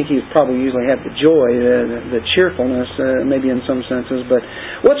 I think you probably usually have the joy, the cheerfulness, maybe in some senses, but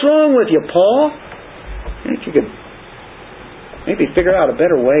what's wrong with you, Paul? I think you could maybe figure out a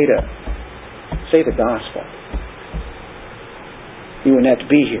better way to say the gospel. You wouldn't have to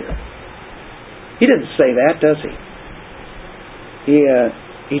be here. He didn't say that, does he?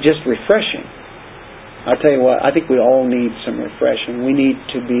 He's just refreshing. I'll tell you what, I think we all need some refreshing. We need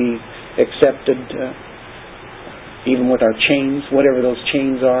to be accepted, even with our chains, whatever those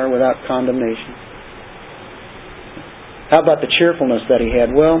chains are, without condemnation. How about the cheerfulness that he had?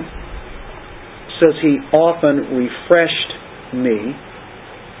 Well, says He often refreshed me.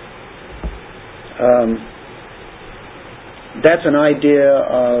 That's an idea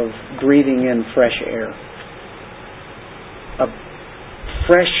of breathing in fresh air. A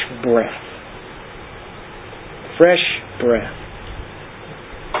fresh breath. Fresh breath.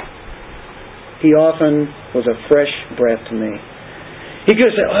 He often was a fresh breath to me. He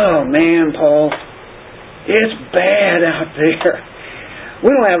could have said, "Oh man, Paul, it's bad out there. We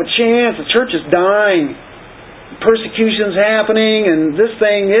don't have a chance. The church is dying. Persecution's happening, and this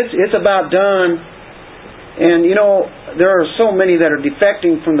thing, it's about done. And, there are so many that are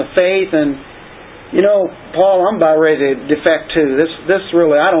defecting from the faith, and, Paul, I'm about ready to defect too. This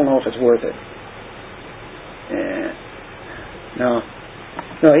really, I don't know if it's worth it."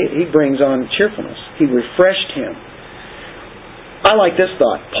 No, he brings on cheerfulness. He refreshed him. I like this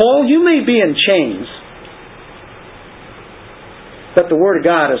thought. Paul, you may be in chains, but the Word of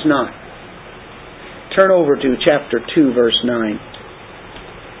God is not. Turn over to chapter 2, verse 9.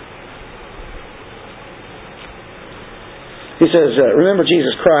 He says, "Remember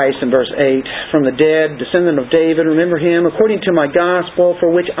Jesus Christ," in verse 8, "from the dead, descendant of David. Remember Him according to my gospel, for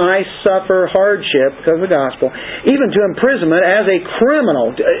which I suffer hardship," because of the gospel, "even to imprisonment as a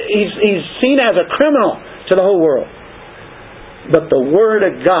criminal." He's seen as a criminal to the whole world. "But the Word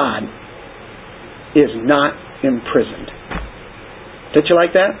of God is not imprisoned." Did you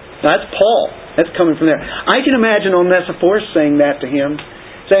like that? Now, that's Paul. That's coming from there. I can imagine Onesiphorus saying that to him.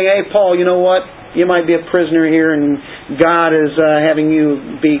 Saying, "Hey, Paul, you know what? You might be a prisoner here, and God is having you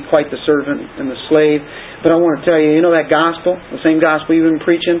be quite the servant and the slave. But I want to tell you, that gospel, the same gospel you've been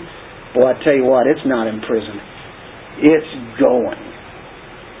preaching? Boy, I tell you what, it's not in prison. It's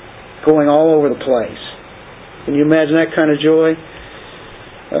going all over the place." Can you imagine that kind of joy?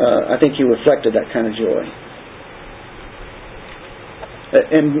 I think he reflected that kind of joy.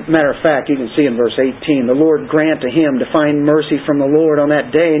 And matter of fact, you can see in verse 18, "The Lord grant to him to find mercy from the Lord on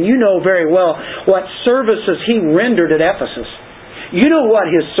that day." And you know very well what services he rendered at Ephesus. You know what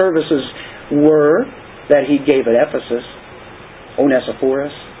his services were that he gave at Ephesus.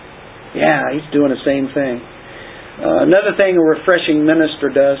 Onesiphorus. Yeah, he's doing the same thing. Another thing a refreshing minister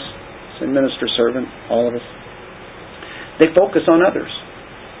does, it's a minister servant, all of us, they focus on others.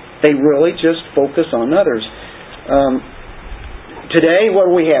 They really just focus on others. Today, what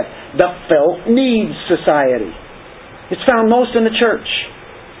do we have? The Felt Needs Society. It's found most in the church.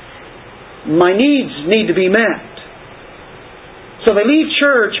 My needs need to be met. So they leave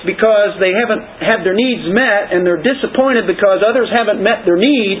church because they haven't had their needs met, and they're disappointed because others haven't met their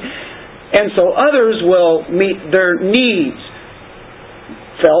need, and so others will meet their needs.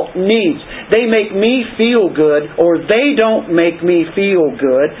 Felt needs. They make me feel good, or they don't make me feel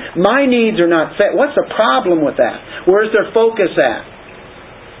good. My needs are not set. What's the problem with that? Where's their focus at?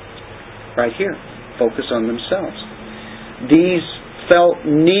 Right here. Focus on themselves. These felt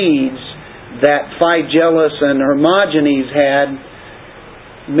needs that Phygellus and Hermogenes had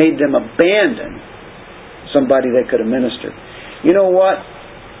made them abandon somebody they could have ministered. You know what?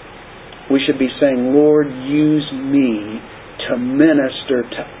 We should be saying, "Lord, use me to minister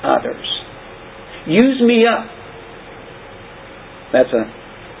to others. Use me up." That's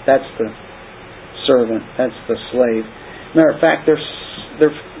the servant. That's the slave. Matter of fact,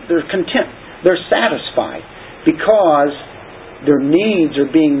 they're content. They're satisfied because their needs are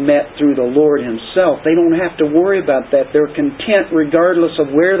being met through the Lord Himself. They don't have to worry about that. They're content regardless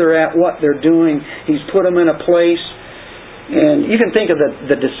of where they're at, what they're doing. He's put them in a place. And you can think of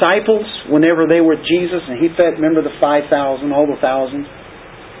the disciples whenever they were with Jesus and He fed, remember the 5,000, all the thousands?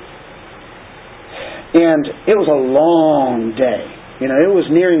 And it was a long day. It was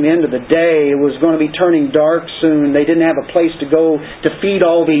nearing the end of the day. It was going to be turning dark soon. They didn't have a place to go to feed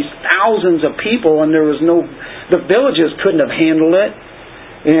all these thousands of people, and the villages couldn't have handled it.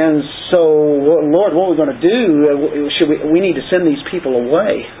 And so, Lord, what are we going to do? We need to send these people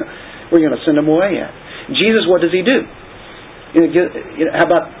away. We're going to send them away. Jesus, what does He do? How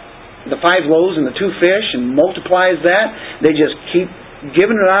about the 5 loaves and the 2 fish, and multiplies that? They just keep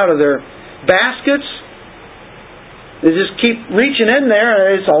giving it out of their baskets. They just keep reaching in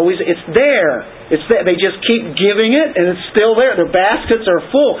there. It's there. It's there. They just keep giving it, and it's still there. Their baskets are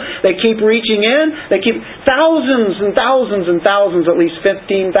full. They keep reaching in. They keep thousands and thousands and thousands. At least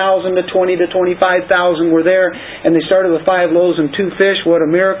 15,000 to 20 to 25,000 were there, and they started with 5 loaves and 2 fish. What a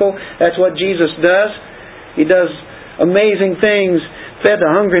miracle! That's what Jesus does. He does amazing things. Fed the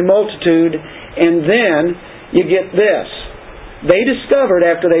hungry multitude, and then you get this. They discovered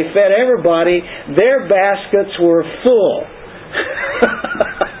after they fed everybody, their baskets were full.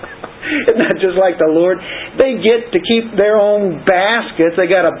 Isn't that just like the Lord? They get to keep their own baskets. They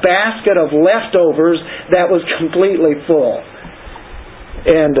got a basket of leftovers that was completely full.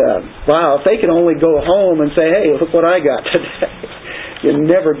 And, wow, if they could only go home and say, hey, look what I got today. You'd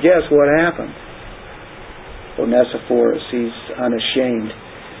never guess what happened. Onesiphorus, he's unashamed.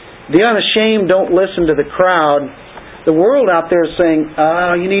 The unashamed don't listen to the crowd. The world out there is saying,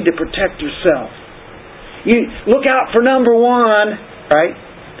 you need to protect yourself. You look out for number one, right?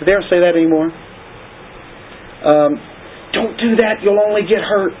 Do they ever say that anymore? Don't do that. You'll only get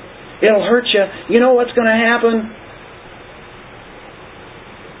hurt. It'll hurt you. You know what's going to happen?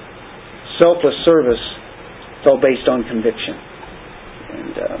 Selfless service is all based on conviction.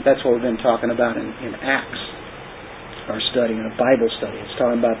 And that's what we've been talking about in Acts, our study, in a Bible study. It's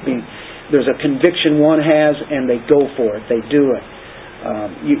talking about there's a conviction one has and they go for it. They do it.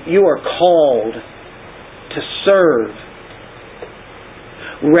 You are called to serve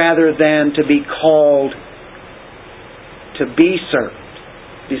rather than to be called to be served.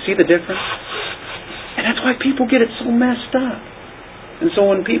 Do you see the difference? And that's why people get it so messed up. And so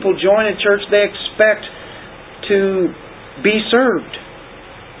when people join a church, they expect to be served.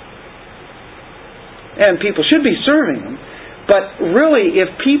 And people should be serving them. But really, if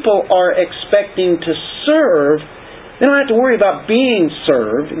people are expecting to serve, they don't have to worry about being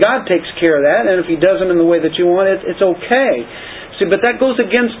served. God takes care of that. And if He does them in the way that you want, it's okay. See, but that goes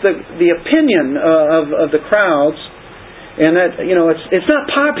against the opinion of the crowds. And that, it's not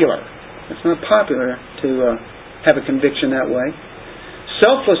popular. It's not popular to have a conviction that way.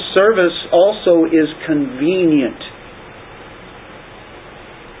 Selfless service also is convenient.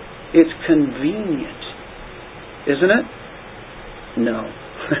 It's convenient. Isn't it? No.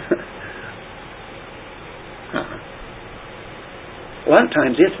 A lot of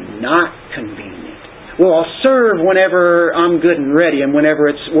times it's not convenient. Well, I'll serve whenever I'm good and ready and whenever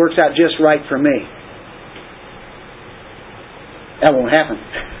it works out just right for me. That won't happen.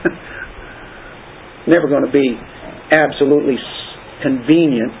 Never going to be absolutely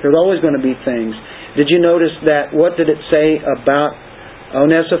convenient. There's always going to be things. Did you notice that? What did it say about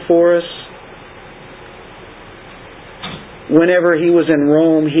Onesiphorus? Whenever he was in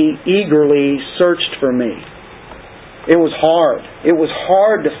Rome, he eagerly searched for me. It was hard. It was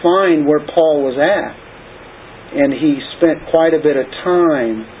hard to find where Paul was at. And he spent quite a bit of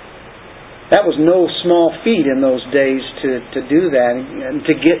time. That was no small feat in those days to do that. And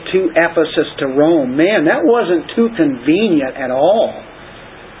to get to Ephesus, to Rome. Man, that wasn't too convenient at all.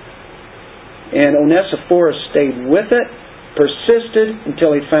 And Onesiphorus stayed with it, persisted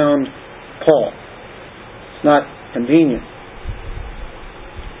until he found Paul. It's not convenient.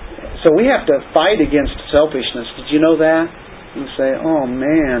 So we have to fight against selfishness. Did you know that? You say, oh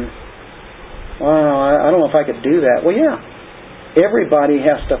man, wow, I don't know if I could do that. Well, yeah. Everybody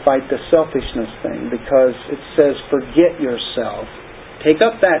has to fight the selfishness thing because it says, forget yourself. Take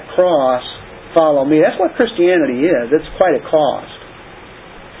up that cross, follow me. That's what Christianity is. It's quite a cost.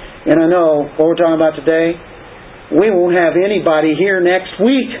 And I know what we're talking about today, we won't have anybody here next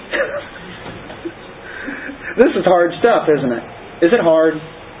week. This is hard stuff, isn't it? Is it hard?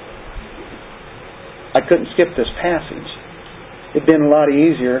 I couldn't skip this passage. It'd been a lot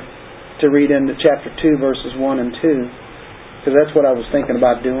easier to read into chapter 2, verses 1 and 2. Because that's what I was thinking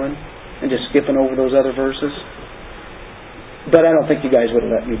about doing. And just skipping over those other verses. But I don't think you guys would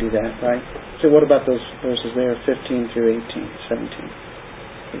have let me do that, right? So what about those verses there, 15 through 18, 17,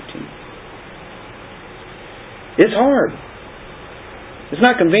 18? It's hard. It's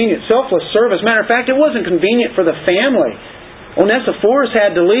not convenient. Selfless service. Matter of fact, it wasn't convenient for the family. Onesiphorus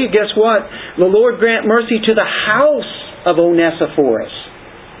had to leave. Guess what? The Lord grant mercy to the house of Onesiphorus.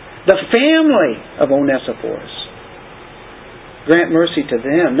 The family of Onesiphorus. Grant mercy to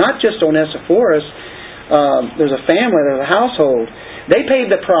them. Not just Onesiphorus. There's a family, there's a household. They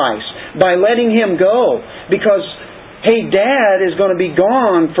paid the price by letting him go. Because, hey, Dad is going to be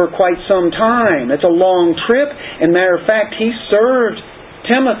gone for quite some time. It's a long trip. And matter of fact, he served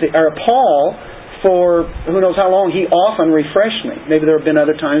Paul for who knows how long. He often refreshed me. Maybe there have been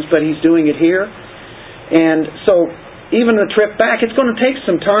other times, but he's doing it here. And so even the trip back, it's going to take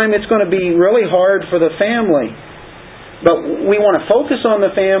some time. It's going to be really hard for the family. But we want to focus on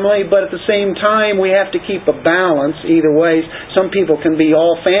the family, but at the same time we have to keep a balance either way. Some people can be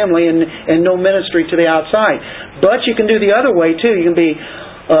all family and no ministry to the outside. But you can do the other way too. You can be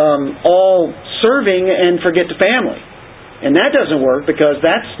all serving and forget the family. And that doesn't work because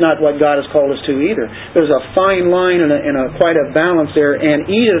that's not what God has called us to either. There's a fine line and quite a balance there. And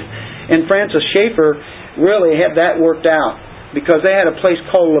Edith and Francis Schaeffer really had that worked out. because they had a place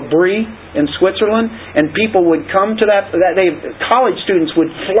called Le Brie in Switzerland, and people would come to college students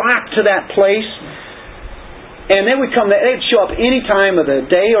would flock to that place, and they would come. They'd show up any time of the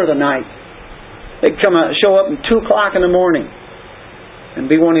day or the night. They'd show up at 2 o'clock in the morning,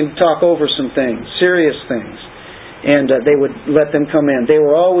 and be wanting to talk over some things, serious things, and they would let them come in. They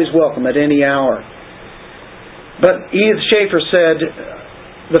were always welcome at any hour. But Edith Schaefer said,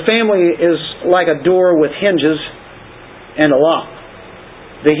 the family is like a door with hinges and a lock.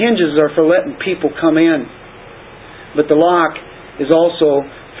 The hinges are for letting people come in, but the lock is also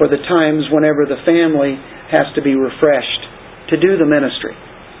for the times whenever the family has to be refreshed to do the ministry.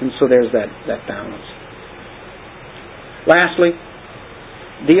 And so there's that balance. Lastly,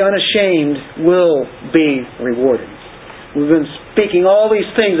 the unashamed will be rewarded. We've been speaking all these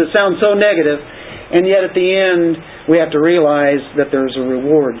things that sound so negative, and yet at the end we have to realize that there's a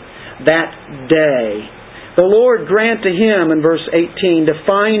reward. That day, the Lord grant to him, in verse 18, to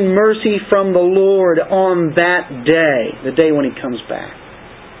find mercy from the Lord on that day, the day when he comes back.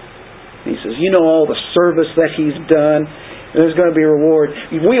 He says, you know all the service that he's done. There's going to be a reward.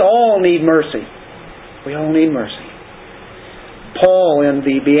 We all need mercy. We all need mercy. Paul in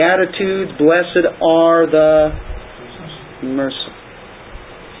the Beatitudes, blessed are the merciful.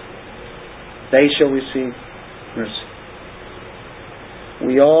 They shall receive mercy.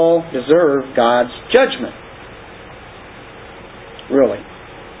 We all deserve God's judgment. Really.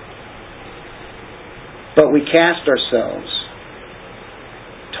 But we cast ourselves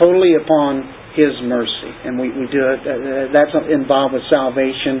totally upon His mercy. And we do it. That's involved with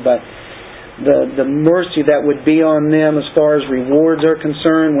salvation, but the mercy that would be on them as far as rewards are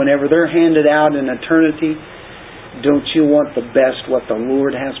concerned, whenever they're handed out in eternity, don't you want the best, what the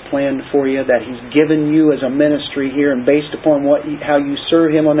Lord has planned for you, that He's given you as a ministry here, and based upon how you serve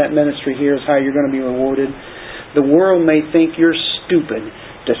Him on that ministry here is how you're going to be rewarded? The world may think you're stupid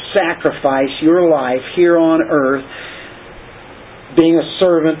to sacrifice your life here on earth being a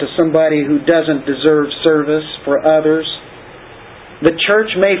servant to somebody who doesn't deserve service for others. The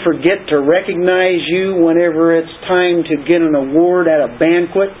church may forget to recognize you whenever it's time to get an award at a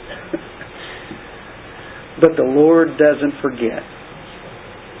banquet. But the Lord doesn't forget.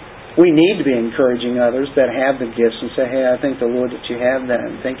 We need to be encouraging others that have the gifts and say, hey, I thank the Lord that you have that,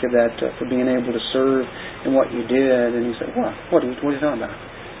 and thank you that for being able to serve in what you did. And you say, what are you talking about?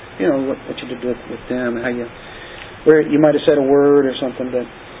 You know, what you did with them, how where you might have said a word or something.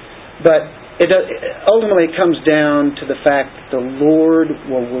 But it ultimately comes down to the fact that the Lord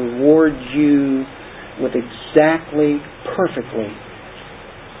will reward you with exactly, perfectly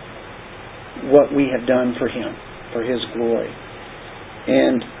what we have done for Him, for His glory.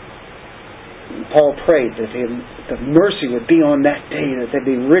 And Paul prayed that the mercy would be on that day, that they'd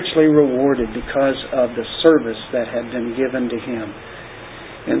be richly rewarded because of the service that had been given to Him.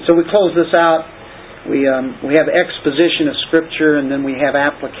 And so we close this out. We have exposition of Scripture, and then we have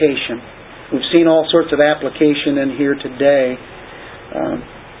application. We've seen all sorts of application in here today.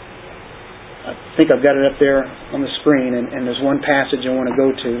 I think I've got it up there on the screen, and there's one passage I want to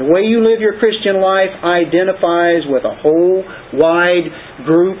go to. The way you live your Christian life identifies with a whole wide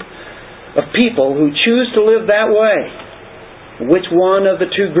group of people who choose to live that way. Which one of the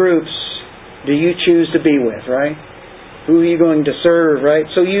two groups do you choose to be with, right? Who are you going to serve, right?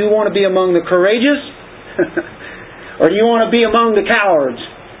 So you want to be among the courageous? Or do you want to be among the cowards?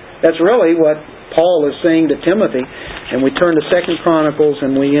 That's really what Paul is saying to Timothy. And we turn to 2 Chronicles,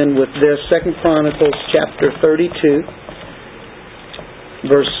 and we end with this. 2 Chronicles chapter 32,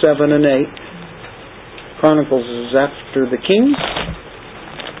 verse 7 and 8. Chronicles is after the kings.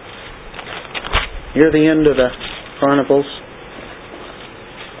 Near the end of the Chronicles.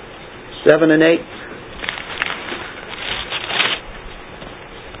 7 and 8.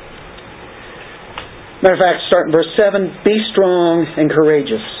 Matter of fact, starting verse 7, be strong and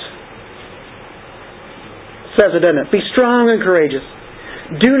courageous. It says it, doesn't it? Be strong and courageous.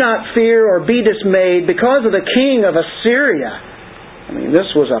 Do not fear or be dismayed because of the king of Assyria. I mean, this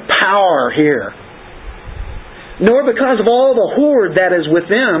was a power here. Nor because of all the horde that is with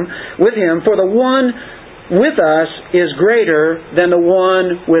him, for the one with us is greater than the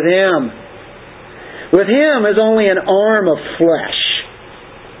one with him. With him is only an arm of flesh,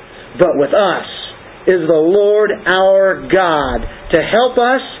 but with us is the Lord our God to help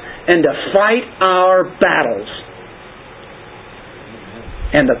us and to fight our battles.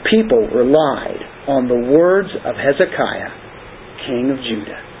 And the people relied on the words of Hezekiah, king of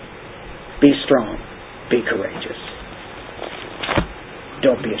Judah. Be strong, be courageous.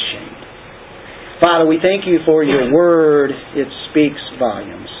 Don't be ashamed. Father, we thank You for Your word. It speaks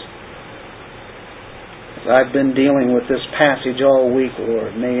volumes. I've been dealing with this passage all week,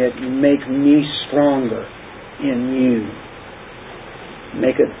 Lord. May it make me stronger in You.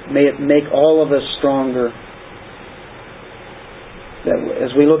 May it make all of us stronger. That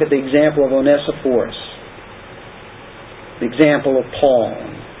as we look at the example of Onesiphorus, the example of Paul,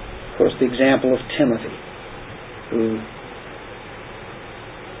 and of course the example of Timothy, who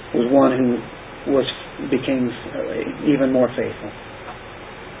was one who became even more faithful.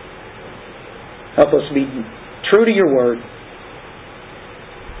 Help us be true to Your Word,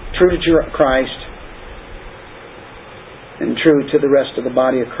 true to Christ, and true to the rest of the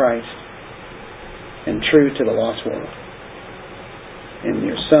body of Christ, and true to the lost world. In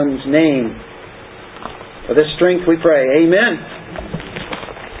Your Son's name, for this strength we pray. Amen.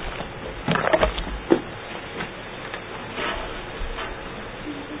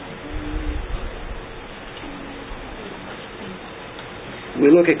 We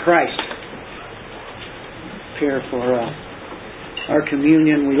look at Christ. Here for our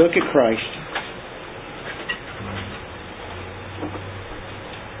communion, we look at Christ.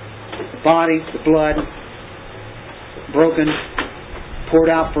 The body, the blood, broken, poured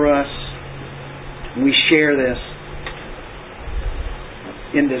out for us. And we share this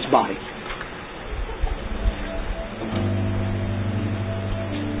in this body.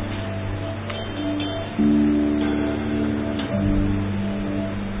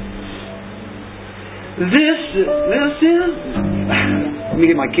 This is... Let me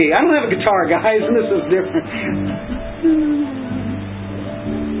get my key. I don't have a guitar, guys, and this is different.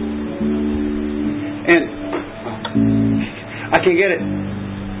 And I can get it.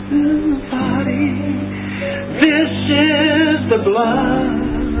 This is the blood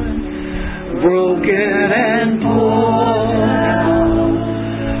broken and poured out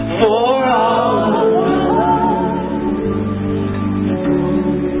for all.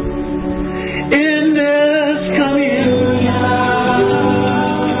 In this communion,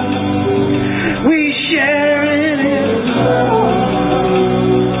 we share in His blood.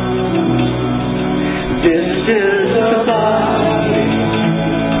 This is the body.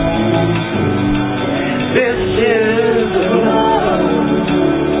 This is the blood.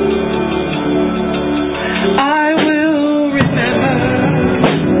 I will remember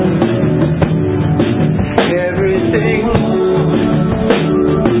everything.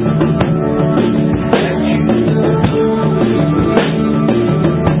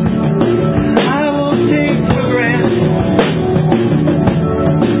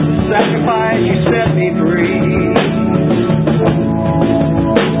 You set me free.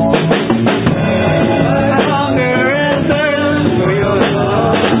 I hunger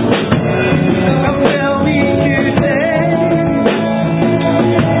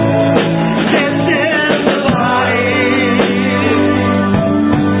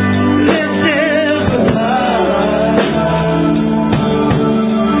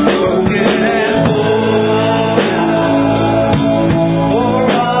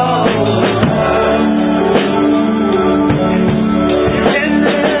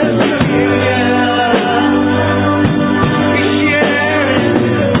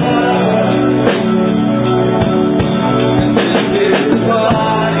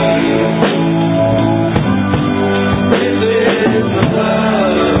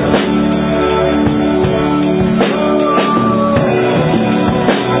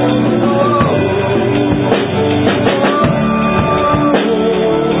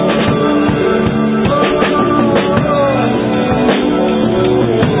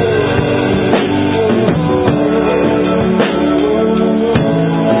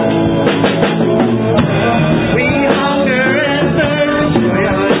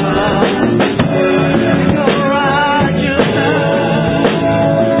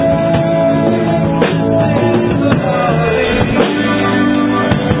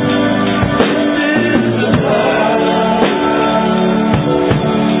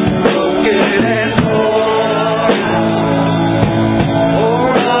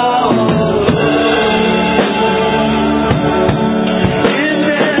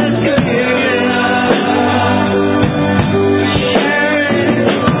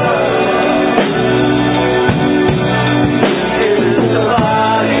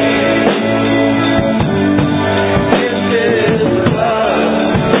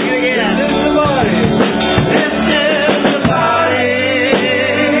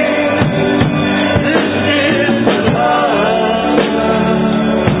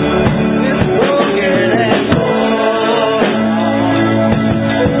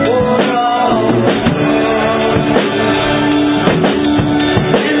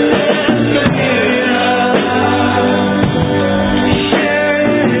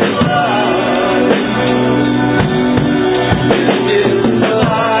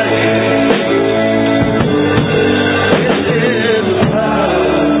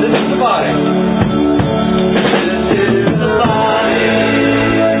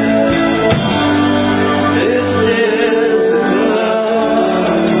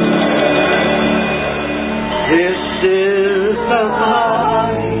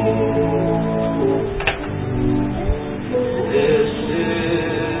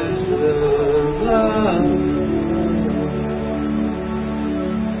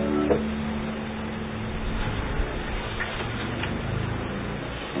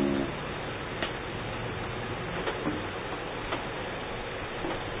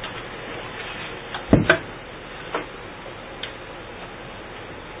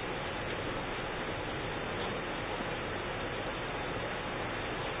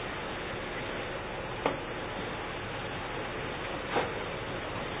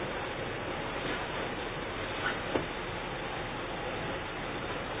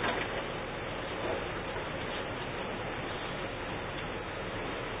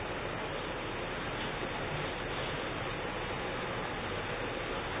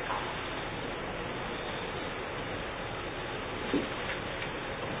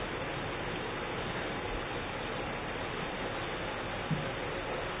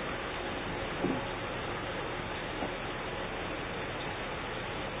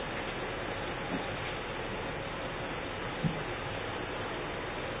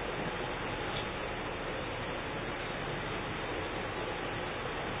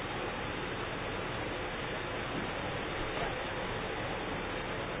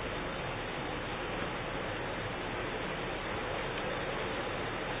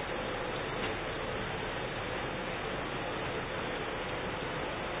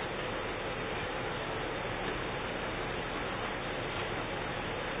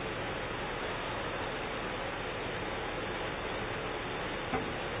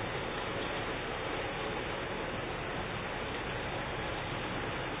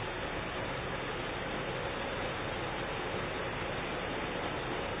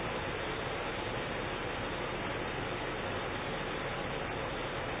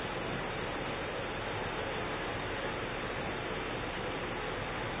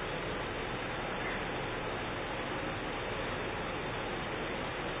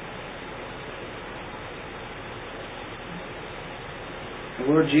The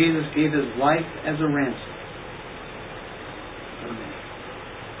Lord Jesus gave His life as a ransom. Amen.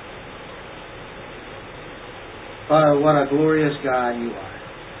 Father, what a glorious God You are.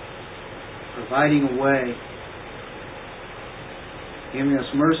 Providing a way, giving us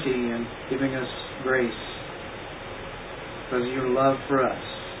mercy and giving us grace because of Your love for us.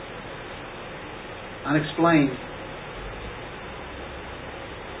 Unexplained,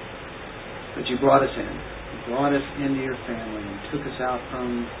 but You brought us in. You brought us into Your family and took us out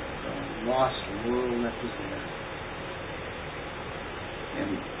from the lost world that was there.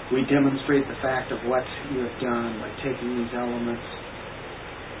 And we demonstrate the fact of what You have done by taking these elements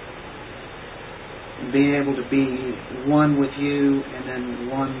and being able to be one with You and then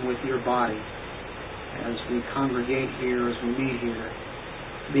one with Your body as we congregate here, as we meet here,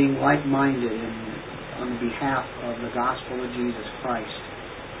 being like-minded on behalf of the gospel of Jesus Christ.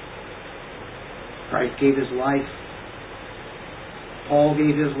 Christ gave His life. Paul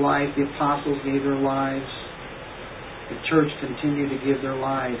gave his life. The apostles gave their lives. The church continued to give their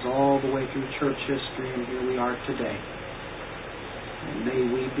lives all the way through church history, and here we are today. And may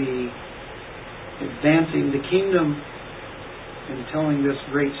we be advancing the kingdom and telling this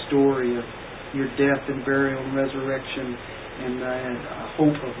great story of Your death and burial and resurrection and a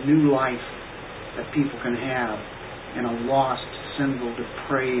hope of new life that people can have in a lost, sinful,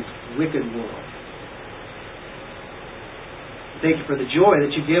 depraved, wicked world. Thank You for the joy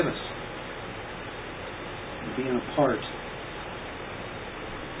that You give us in being a part of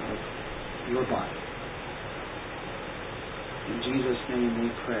Your body. In Jesus' name we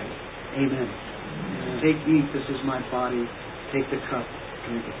pray. Amen. Take, eat, this is My body. Take the cup,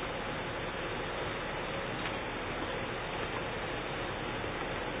 drink it.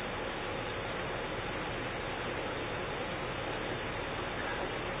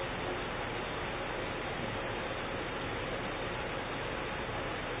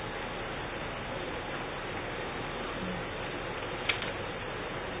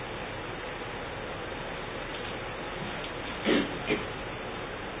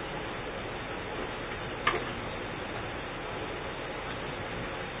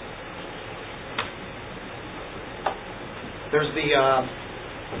 There's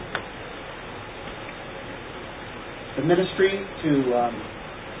the ministry to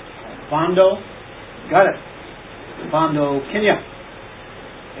Bondo. Got it. Bondo, Kenya.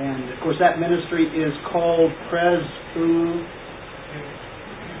 And of course that ministry is called Presbyterus.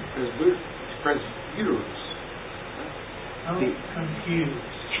 I'm confused.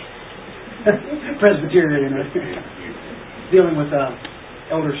 Presbyterian. Dealing with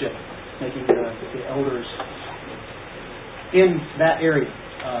eldership, making the elders in that area,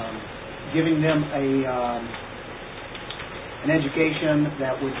 giving them an education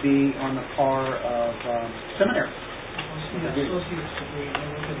that would be on the par of seminary. Associate's degree,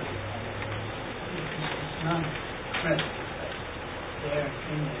 it's not present there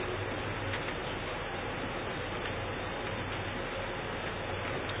in there.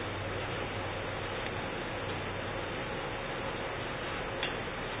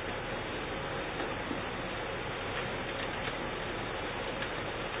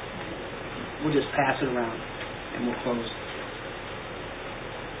 We'll just pass it around and we'll close.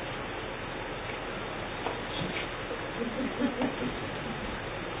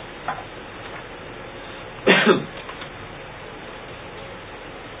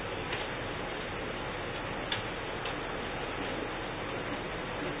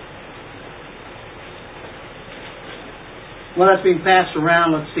 Well, that's being passed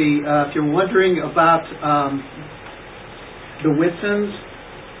around. Let's see. If you're wondering about the Whitsons,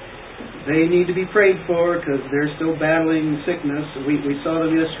 they need to be prayed for because they're still battling sickness. We saw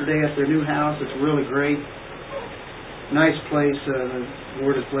them yesterday at their new house. It's really great. Nice place the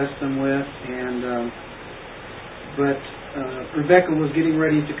Lord has blessed them with. But Rebecca was getting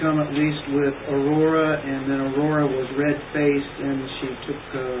ready to come at least with Aurora, and then Aurora was red-faced, and she took,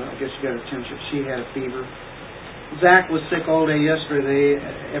 I guess she got a temperature. She had a fever. Zach was sick all day yesterday,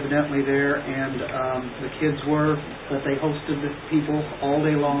 evidently there, and the kids were, but they hosted the people all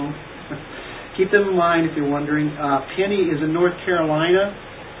day long. Keep them in mind if you're wondering. Penny is in North Carolina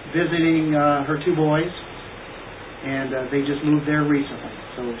visiting her two boys, and they just moved there recently,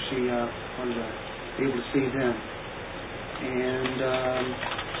 so she wanted to be able to see them. And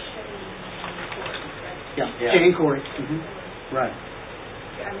Jane Corey. Mm-hmm. Right.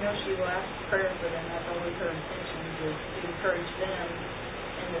 I know she will ask prayer for them. That's always her intention, is to encourage them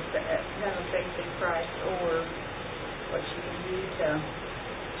in have a faith in Christ, or what she can do to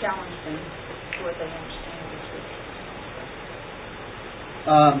challenge them to what they understand the truth.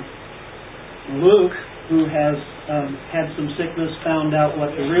 Luke, who has had some sickness, found out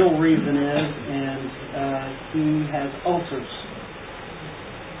what the real reason is, and he has ulcers.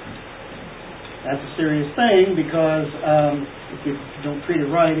 That's a serious thing because if you don't treat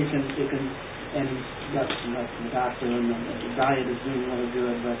it right, it can, and he's got some help from the doctor, and the diet is doing really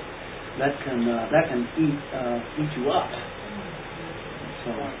good, but that can eat you up.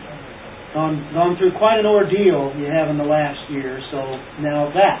 So, gone through quite an ordeal you have in the last year. So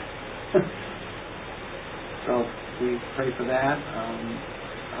now that. So we pray for that.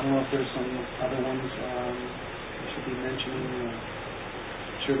 I don't know if there's some other ones I should be mentioning.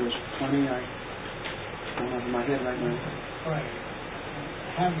 I'm sure there's plenty. I don't have in my head right now. Right.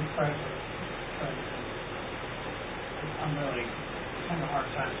 Have you prayed for President? I'm really having a hard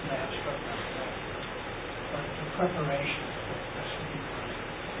time today. I'm struggling today. But the preparation that should be done.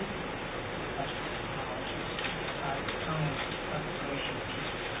 That's technology. Time preparation.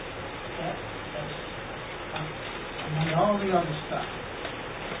 And then all the other stuff.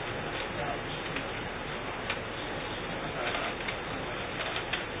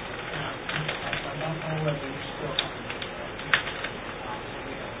 I don't know whether you're still on the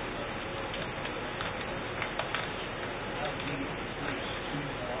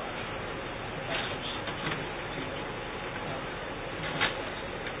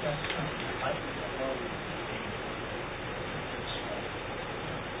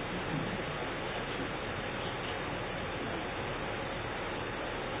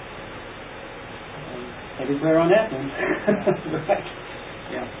Heavy prayer on that one. Right.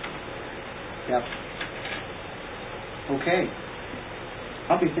 Yeah. Yep. Okay.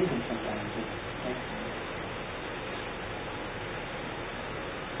 I'll be thinking sometimes.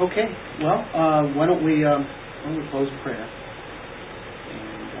 Okay. Well, why don't we close in prayer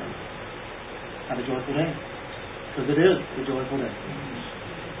and have a joyful day, because it is a joyful day.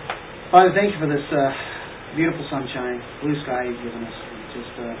 Father, thank you for this beautiful sunshine, blue sky you've given us.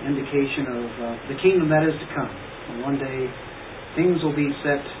 Just an indication of the kingdom that is to come. And one day things will be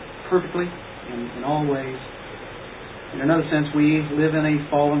set perfectly in all ways. In another sense, we live in a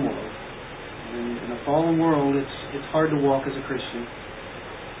fallen world. And in a fallen world, it's hard to walk as a Christian.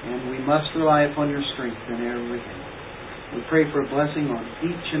 And we must rely upon your strength in everything. We pray for a blessing on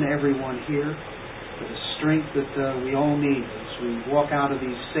each and every one here, for the strength that we all need as we walk out of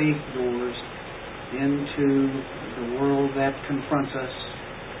these safe doors into the world that confronts us.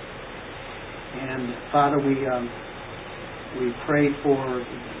 And Father, we pray for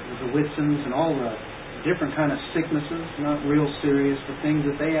the Whitsons and all the different kind of sicknesses, not real serious, but things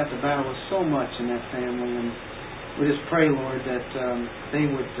that they have to battle with so much in that family. And we just pray, Lord, that they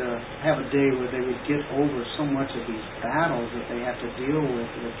would have a day where they would get over so much of these battles that they have to deal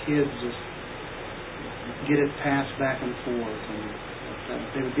with. The kids just get it passed back and forth, and that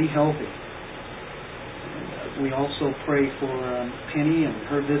they would be healthy. We also pray for Penny and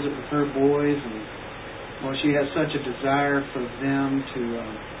her visit with her boys, and well, she has such a desire for them to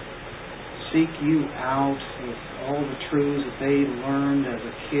seek you out with all the truths that they learned as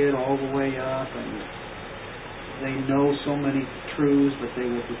a kid all the way up, and they know so many truths, but they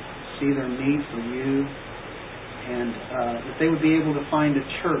would see their need for you, and that they would be able to find a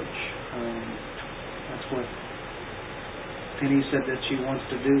church. That's what Penny said that she wants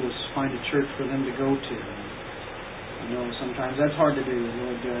to do, is find a church for them to go to. You know, sometimes that's hard to do.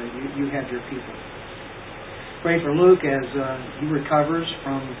 Lord, you have your people. Pray for Luke as he recovers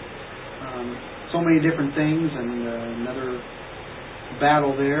from so many different things, and another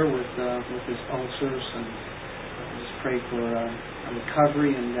battle there with his ulcers. And just pray for a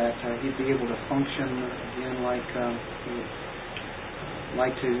recovery, and that he'd be able to function again like he would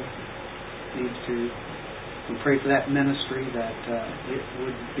like to, needs to. We pray for that ministry, that it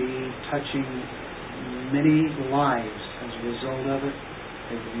would be touching many lives as a result of it.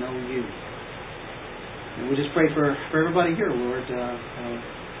 They would know you. And we just pray for everybody here, Lord,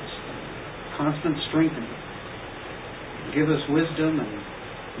 constant strengthening. Give us wisdom and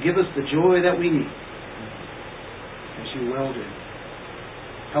give us the joy that we need, as you well do.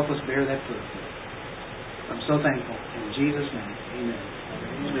 Help us bear that fruit. I'm so thankful. In Jesus' name, amen.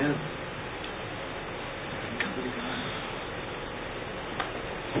 Amen.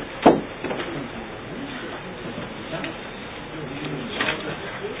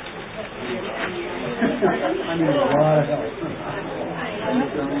 I need a lot of help.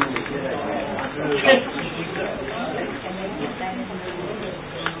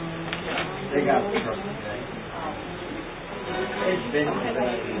 They got it. It's been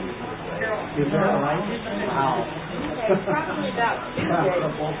is that right? Wow. Okay, probably about Tuesday.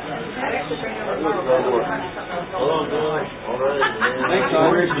 I'd actually bring over tomorrow. Thanks,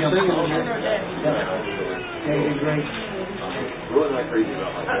 Andre. Yeah, you did great. Really not crazy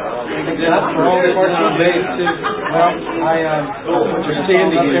about my job. That's for all the parts of the bass too. Well, I was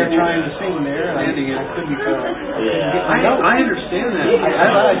standing up there trying to sing there, and I couldn't. I understand that.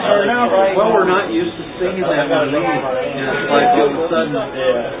 I started out right. Well, we're not used to singing that one. It's like all of a sudden,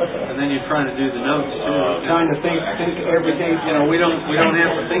 and then you're trying to do the notes too. Trying to think everything. You know, we don't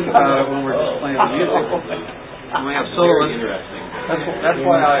have to think about it when we're just playing the music. And we have soloists. That's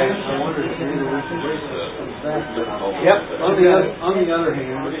why I wondered if maybe we could. Yep. On the other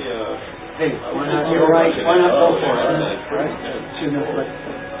hand, hey, why not? You're right. Why not go for it? Right? Shouldn't have. But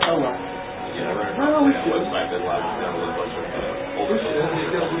oh well. Well, we should.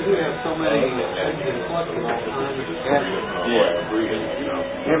 Because we do have so many things in flux all the time.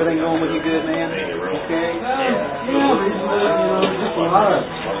 Everything going with you good, man? Okay. Yeah, reasonable. Just a lot of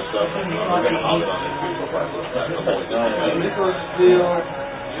Nicholas Steele,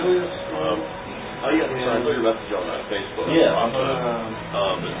 Julius. I saw your message on Facebook. Yeah.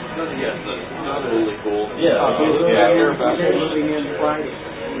 That's really cool. Yeah. Moving in Friday.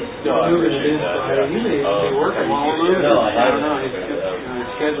 No, I appreciate that. You may be working while we're moving. No, I don't know. haven't. His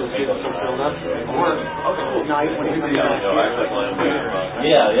schedule's getting so filled up. Work. Okay, cool. Night when he comes back.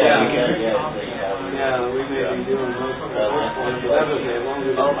 Yeah, we may be doing most of the work for him, but that's okay. As long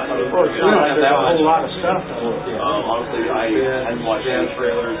as we don't have that whole lot of stuff. Honestly, I hadn't watched any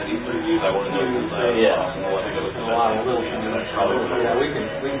trailers, any previews. I wanted to know that. Yeah. A lot of little things. Yeah, we can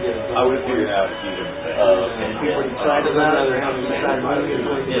get it. I would have figured out a few different things. People excited about it.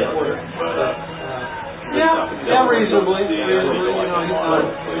 Yeah, reasonably. You know, he's not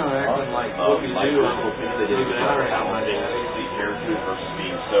acting like what we do. The characters versus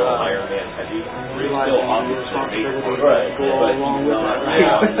being so Iron Man heavy. Realizing the responsibility to go along with that, right?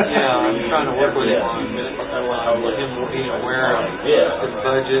 Yeah, I'm trying to work with him on him being aware of his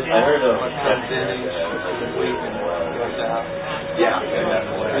budget, what comes in each week and what goes out. Yeah,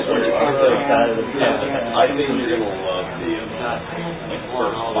 definitely. I think you're going to love the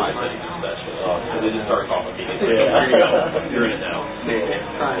first 5 minutes especially. And then it starts off with being here you go. You're in it now.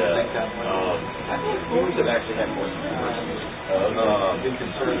 Trying to think that He would have actually had more persons. Be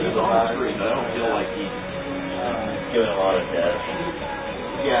concerned He's about on screen. I don't feel like he's given a lot of death.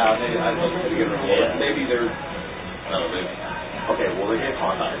 Yeah, I don't think they're going to maybe they're I don't know, maybe. Okay, well they get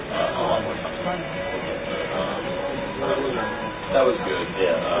Hawkeye a lot more times. That was good.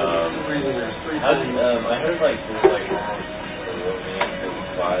 Yeah. I heard like there's like romance and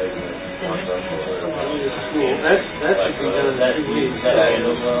spies and school. That should be done in 2 weeks. That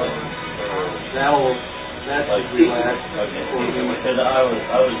should be last. Because I was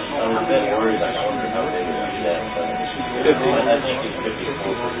a bit worried. I wonder how they would do that. I think it could be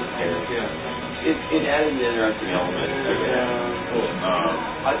cool for the character. It added an interesting element.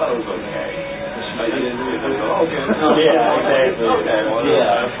 I thought it was okay. I didn't really think, okay. Yeah, exactly. Okay, well,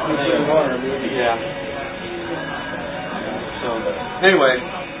 yeah. So, anyway.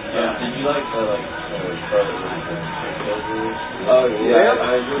 Did you like the brother? Yeah,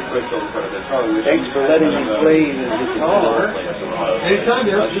 I really quick on the Thanks for letting me play the guitar. Anytime,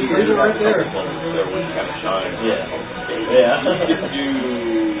 just leave it right there. There was kind of shine. Yeah. She could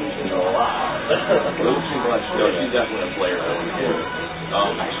do a lot. Little too much. No, she's definitely a player. Actually,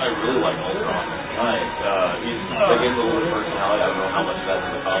 I really like Ultron. Nice. He's big into a little personality. I don't know how much that's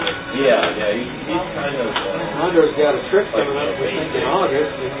in the comics. Yeah, he's kind of. Andre's got a trip coming up, we think, in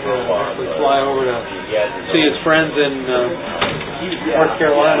August. We fly over to see his friends in North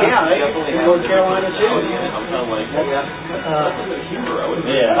Carolina. Yeah, in North Carolina too. I'm kind of like, that's a hero.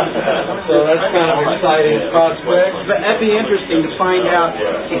 Yeah. So that's kind of exciting prospect. But that'd be interesting to find out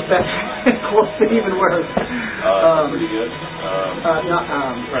if that's close to even worse. Pretty good.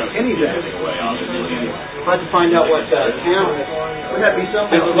 Any of that. I'd like to find out what town. Would that be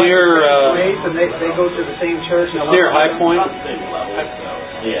something? It's near. And they go to the same church. It's near High Point.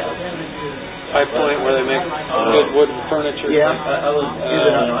 Yeah. High Point, where they make good wooden furniture. Yeah. I was.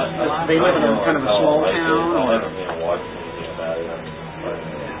 They live in a kind of a small town. I haven't watched anything about it.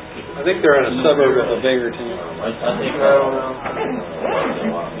 I think they're in a suburb of a bigger town. I think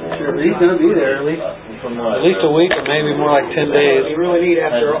Sure, he's going to be there at least. At least a week, or maybe more like 10 days. You really need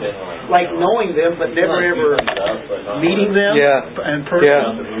after, like knowing them, but never ever meeting them in person.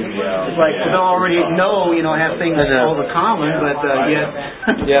 Yeah. It's like they'll already know, have things all the common, but yet.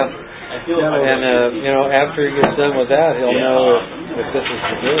 Yeah. And after he gets done with that, he'll know if this is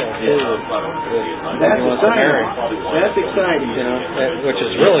the deal too. That's exciting. That's exciting. Which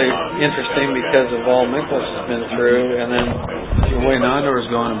is really interesting because of all Miklos has been through, and then the way Nandor's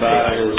going about it is